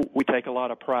we take a lot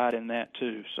of pride in that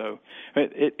too. So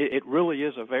it really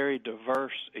is a very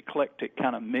diverse, eclectic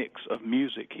kind of mix of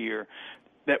music here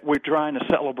that we're trying to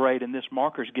celebrate, and this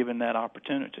marker's given that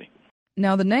opportunity.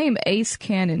 Now, the name Ace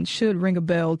Cannon should ring a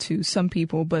bell to some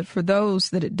people, but for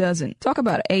those that it doesn't, talk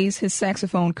about Ace, his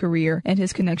saxophone career, and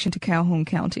his connection to Calhoun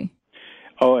County.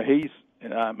 Oh, he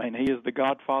is the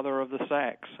godfather of the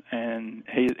sax, and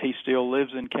he still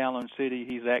lives in Calhoun City.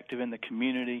 He's active in the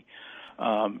community.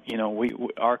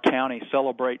 Our county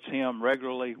celebrates him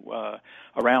regularly.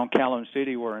 Around Calhoun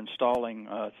City, we're installing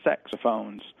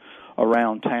saxophones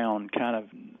around town, kind of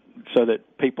so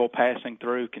that people passing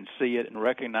through can see it and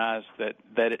recognize that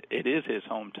it is his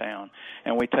hometown,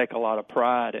 and we take a lot of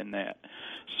pride in that.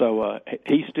 So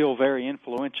he's still very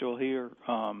influential here,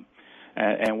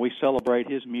 and we celebrate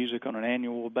his music on an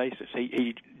annual basis.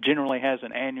 He generally has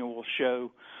an annual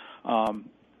show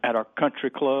at our country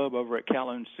club over at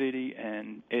Calhoun City,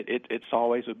 and it's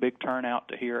always a big turnout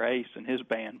to hear Ace and his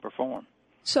band perform.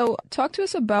 So talk to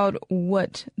us about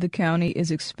what the county is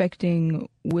expecting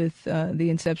with the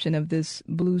inception of this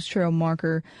Blues Trail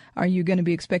marker. Are you going to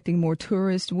be expecting more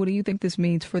tourists? What do you think this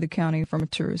means for the county from a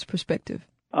tourist perspective?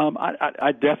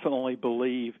 I definitely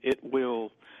believe it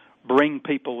will bring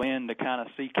people in to kind of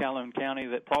see Calhoun County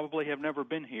that probably have never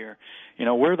been here.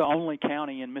 We're the only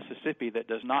county in Mississippi that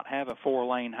does not have a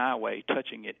 4-lane highway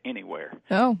touching it anywhere.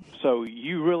 Oh. So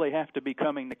you really have to be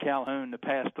coming to Calhoun to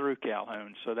pass through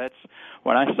Calhoun. So that's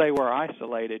when I say we're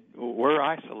isolated,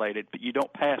 but you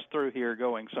don't pass through here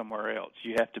going somewhere else.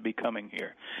 You have to be coming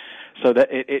here. So that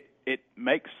it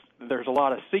makes there's a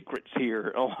lot of secrets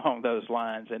here along those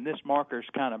lines, and this marker's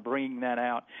kind of bringing that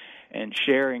out and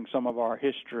sharing some of our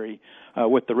history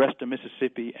with the rest of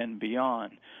Mississippi and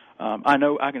beyond. I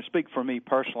know I can speak for me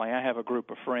personally. I have a group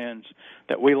of friends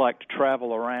that we like to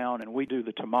travel around, and we do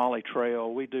the Tamale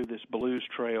Trail. We do this Blues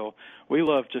Trail. We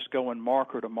love just going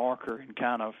marker to marker and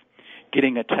kind of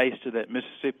getting a taste of that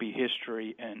Mississippi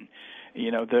history. And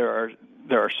there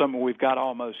are some. We've got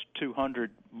almost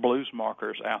 200 blues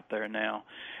markers out there now,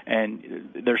 and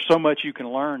there's so much you can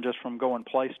learn just from going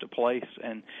place to place.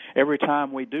 And every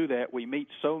time we do that, we meet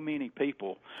so many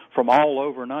people from all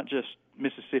over, not just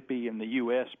Mississippi and the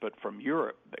U.S., but from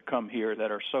Europe that come here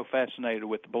that are so fascinated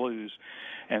with the blues,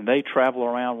 and they travel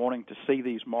around wanting to see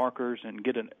these markers and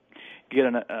get an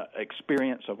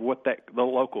experience of what the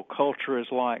local culture is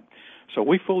like. So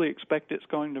we fully expect it's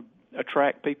going to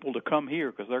attract people to come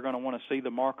here because they're going to want to see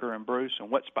the marker in Bruce and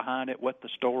what's behind it, what the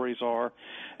stories are,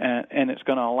 and it's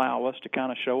going to allow us to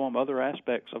kind of show them other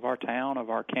aspects of our town, of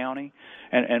our county,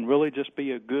 and really just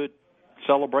be a good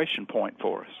celebration point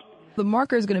for us. The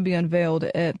marker is going to be unveiled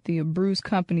at the Bruce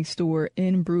Company store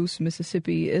in Bruce,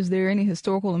 Mississippi. Is there any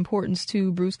historical importance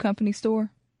to Bruce Company store?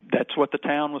 That's what the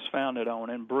town was founded on,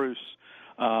 in Bruce.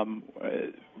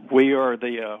 We are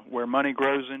where money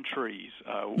grows in trees.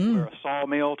 We're a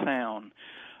sawmill town.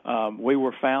 We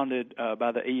were founded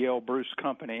by the E.L. Bruce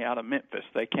Company out of Memphis.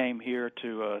 They came here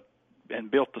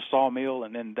and built the sawmill,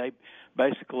 and then they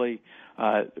basically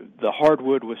the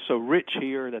hardwood was so rich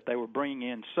here that they were bringing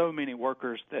in so many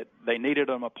workers that they needed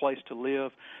them a place to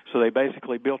live, so they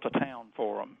basically built a town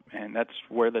for them, and that's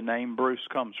where the name Bruce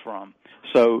comes from.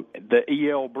 So the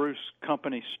E.L. Bruce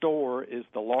Company store is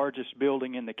the largest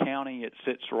building in the county. It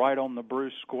sits right on the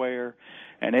Bruce Square,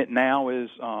 and it now is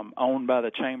owned by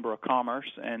the Chamber of Commerce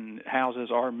and houses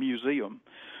our museum.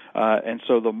 And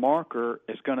so the marker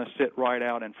is going to sit right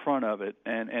out in front of it,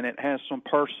 and it has some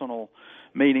personal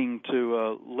meaning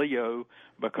to Leo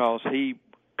because he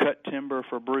cut timber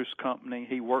for Bruce Company.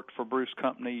 He worked for Bruce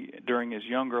Company during his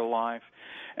younger life,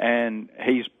 and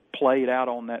he's played out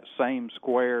on that same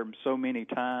square so many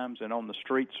times and on the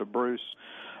streets of Bruce.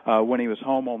 When he was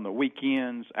home on the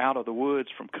weekends, out of the woods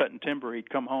from cutting timber, he'd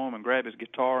come home and grab his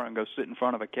guitar and go sit in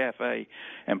front of a cafe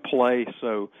and play.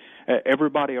 So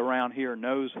everybody around here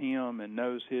knows him and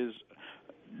knows his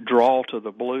draw to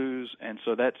the blues, and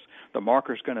so that's the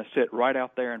marker's going to sit right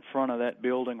out there in front of that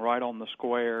building, right on the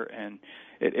square, and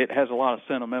it has a lot of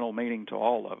sentimental meaning to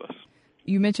all of us.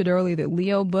 You mentioned earlier that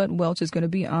Leo Bud Welch is going to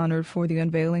be honored for the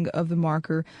unveiling of the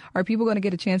marker. Are people going to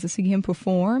get a chance to see him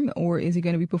perform, or is he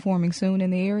going to be performing soon in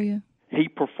the area? He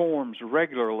performs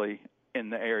regularly in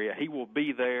the area. He will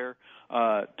be there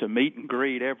to meet and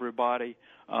greet everybody.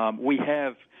 We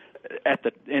have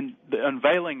the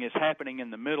unveiling is happening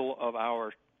in the middle of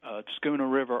our Schooner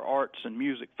River Arts and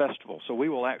Music Festival. So we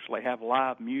will actually have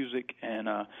live music and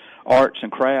arts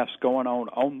and crafts going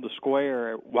on the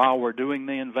square while we're doing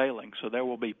the unveiling. So there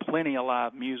will be plenty of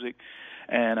live music,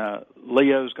 and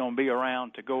Leo's going to be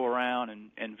around to go around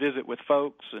and visit with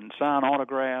folks and sign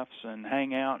autographs and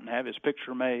hang out and have his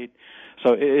picture made.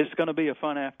 So it's going to be a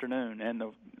fun afternoon, and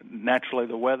naturally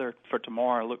the weather for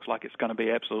tomorrow looks like it's going to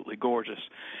be absolutely gorgeous,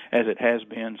 as it has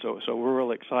been. So we're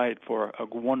really excited for a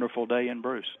wonderful day in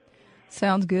Bruce.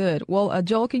 Sounds good. Well,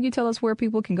 Joel, can you tell us where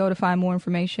people can go to find more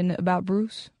information about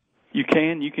Bruce? You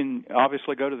can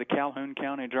obviously go to the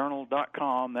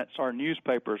CalhounCountyJournal.com. That's our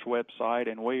newspaper's website,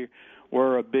 and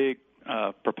we're a big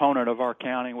proponent of our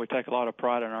county. We take a lot of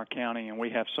pride in our county, and we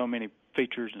have so many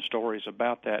features and stories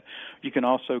about that. You can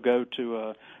also go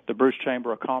to the Bruce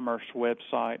Chamber of Commerce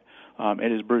website.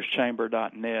 It is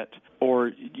brucechamber.net,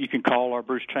 or you can call our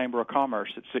Bruce Chamber of Commerce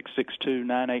at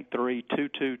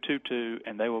 662-983-2222,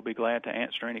 and they will be glad to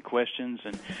answer any questions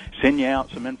and send you out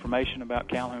some information about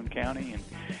Calhoun County and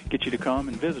get you to come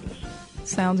and visit us.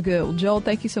 Sounds good. Well, Joel,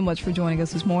 thank you so much for joining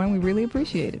us this morning. We really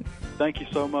appreciate it. Thank you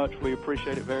so much. We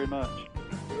appreciate it very much.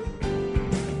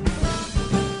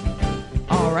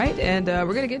 All right, and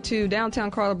we're going to get to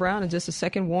downtown Carla Brown in just a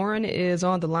second. Warren is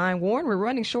on the line. Warren, we're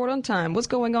running short on time. What's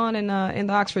going on in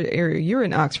the Oxford area? You're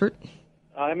in Oxford.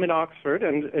 I'm in Oxford,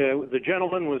 and the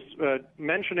gentleman was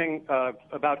mentioning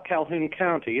about Calhoun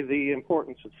County, the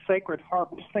importance of sacred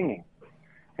harp singing.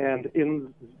 And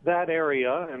in that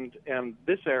area and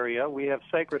this area, we have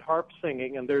sacred harp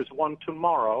singing, and there's one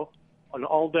tomorrow, an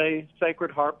all-day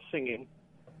sacred harp singing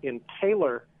in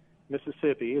Taylor,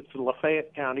 Mississippi. It's in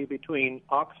Lafayette County between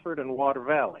Oxford and Water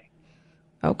Valley.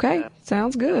 Okay,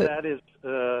 sounds good. That is,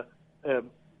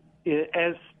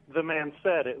 as the man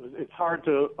said, it's hard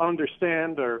to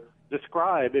understand or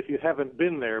describe if you haven't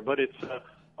been there, but it's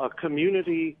a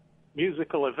community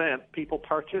musical event. People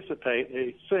participate,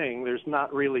 they sing. There's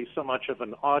not really so much of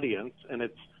an audience, and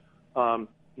it's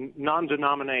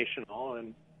non-denominational,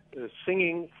 and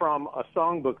singing from a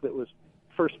songbook that was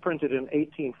first printed in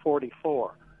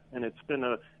 1844. And it's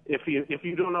been if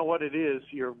you don't know what it is,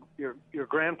 your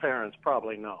grandparents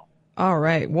probably know. All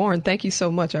right, Warren, thank you so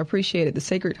much. I appreciate it. The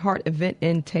Sacred Heart event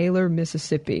in Taylor,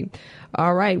 Mississippi.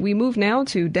 All right, we move now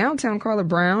to downtown Carla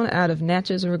Brown out of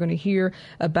Natchez, and we're going to hear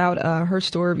about her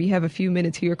story. We have a few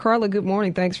minutes here. Carla, good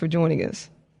morning. Thanks for joining us.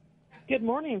 Good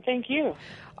morning. Thank you.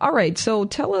 All right, so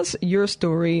tell us your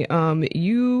story.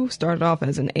 You started off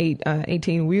as an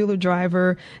 18-wheeler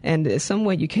driver, and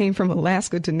somewhat you came from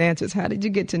Alaska to Natchez. How did you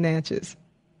get to Natchez?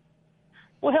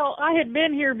 Well, I had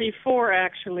been here before,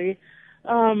 actually.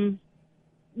 About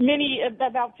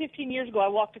 15 years ago, I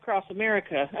walked across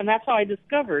America, and that's how I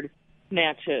discovered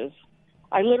Natchez.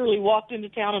 I literally walked into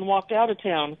town and walked out of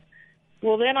town.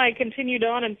 Well, then I continued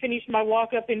on and finished my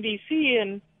walk up in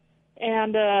D.C.,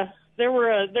 and there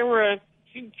were a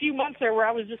few months there where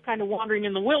I was just kind of wandering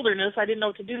in the wilderness. I didn't know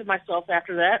what to do with myself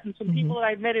after that, and some people that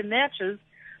I'd met in Natchez,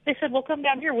 they said, well, come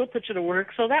down here, we'll put you to work.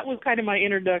 So that was kind of my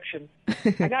introduction.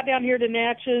 I got down here to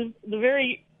Natchez. The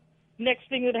very next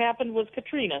thing that happened was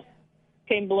Katrina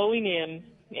came blowing in,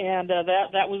 and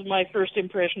that was my first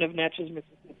impression of Natchez,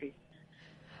 Mississippi.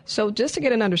 So just to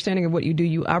get an understanding of what you do,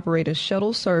 you operate a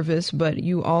shuttle service, but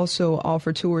you also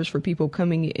offer tours for people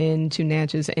coming into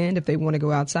Natchez and if they want to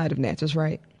go outside of Natchez,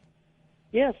 right?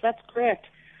 Yes, that's correct.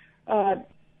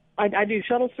 I do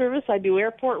shuttle service. I do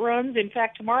airport runs. In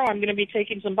fact, tomorrow I'm going to be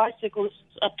taking some bicyclists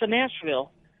up to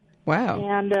Nashville. Wow.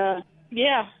 And,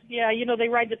 yeah, they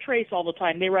ride the Trace all the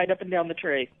time. They ride up and down the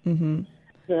Trace, the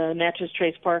Natchez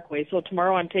Trace Parkway. So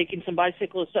tomorrow I'm taking some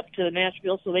bicyclists up to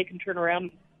Nashville so they can turn around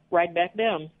and ride back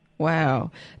down.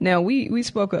 Wow. Now, we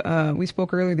spoke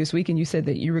earlier this week, and you said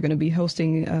that you were going to be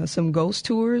hosting some ghost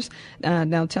tours.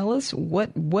 Now, tell us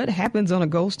what happens on a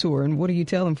ghost tour, and what are you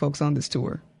telling folks on this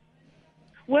tour?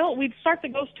 Well, we start the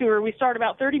ghost tour. We start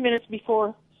about 30 minutes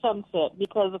before sunset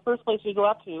because the first place we go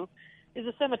out to is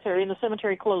a cemetery, and the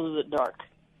cemetery closes at dark.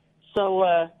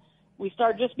 So we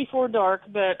start just before dark,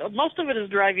 but most of it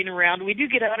is driving around. We do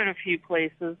get out in a few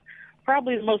places.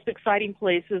 Probably the most exciting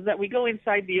place is that we go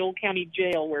inside the old county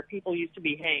jail where people used to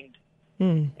be hanged.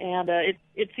 And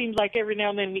it seems like every now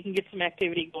and then we can get some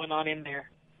activity going on in there.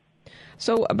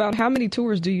 So about how many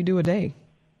tours do you do a day?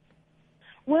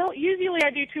 Well, usually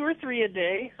I do 2 or 3 a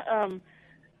day.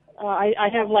 I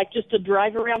have like just a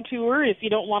drive-around tour. If you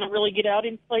don't want to really get out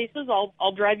in places,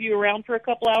 I'll drive you around for a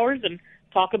couple hours and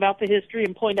talk about the history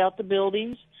and point out the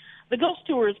buildings. The ghost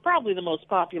tour is probably the most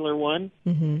popular one.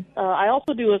 I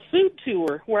also do a food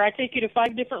tour where I take you to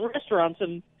 5 different restaurants,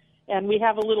 and we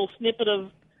have a little snippet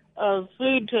of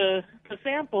food to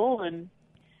sample, and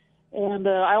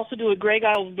I also do a Greg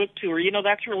Iles book tour. You know,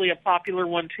 that's really a popular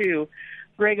one too.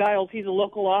 Greg Iles, he's a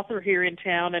local author here in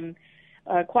town, and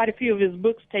quite a few of his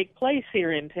books take place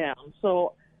here in town.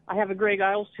 So I have a Greg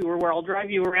Iles tour where I'll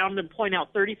drive you around and point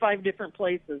out 35 different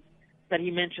places that he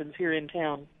mentions here in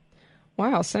town.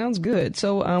 Wow, sounds good.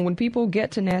 So when people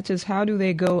get to Natchez, how do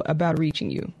they go about reaching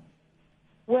you?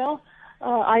 Well,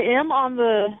 I am on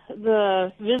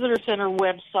the Visitor Center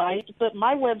website, but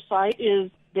my website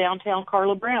is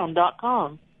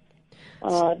downtowncarlabrown.com.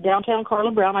 Downtown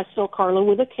Carla Brown, I spell Carla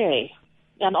with a K.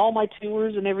 And all my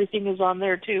tours and everything is on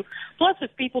there, too. Plus, if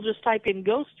people just type in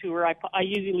Ghost Tour, I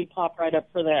usually pop right up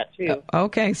for that, too.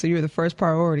 Okay, so you're the first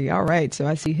priority. All right, so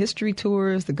I see history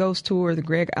tours, the Ghost Tour, the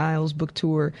Greg Iles book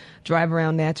tour, Drive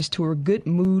Around Natchez tour, Good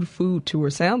Mood food tour.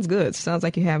 Sounds good. Sounds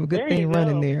like you have a good thing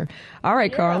running there. All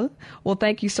right, yeah. Carla. Well,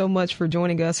 thank you so much for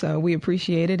joining us. We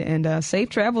appreciate it. And safe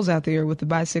travels out there with the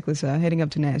bicyclists heading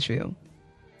up to Nashville.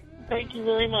 Thank you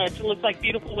very much. It looks like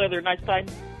beautiful weather.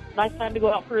 Nice time to go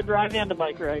out for a drive and a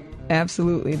bike ride.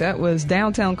 Absolutely. That was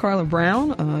Downtown Carla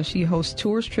Brown. She hosts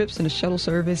tours, trips, and a shuttle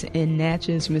service in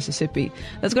Natchez, Mississippi.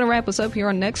 That's going to wrap us up here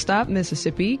on Next Stop,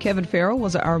 Mississippi. Kevin Farrell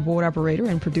was our board operator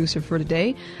and producer for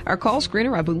today. Our call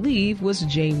screener, I believe, was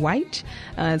Jay White.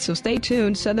 So stay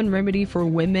tuned. Southern Remedy for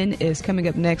Women is coming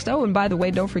up next. Oh, and by the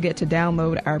way, don't forget to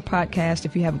download our podcast.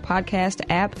 If you have a podcast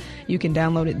app, you can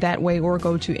download it that way or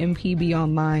go to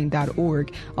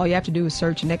mpbonline.org. All you have to do is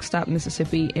search Next Stop,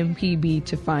 Mississippi, MPB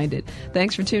to find it.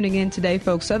 Thanks for tuning in today,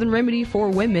 folks. Southern Remedy for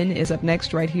Women is up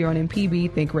next right here on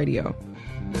MPB Think Radio.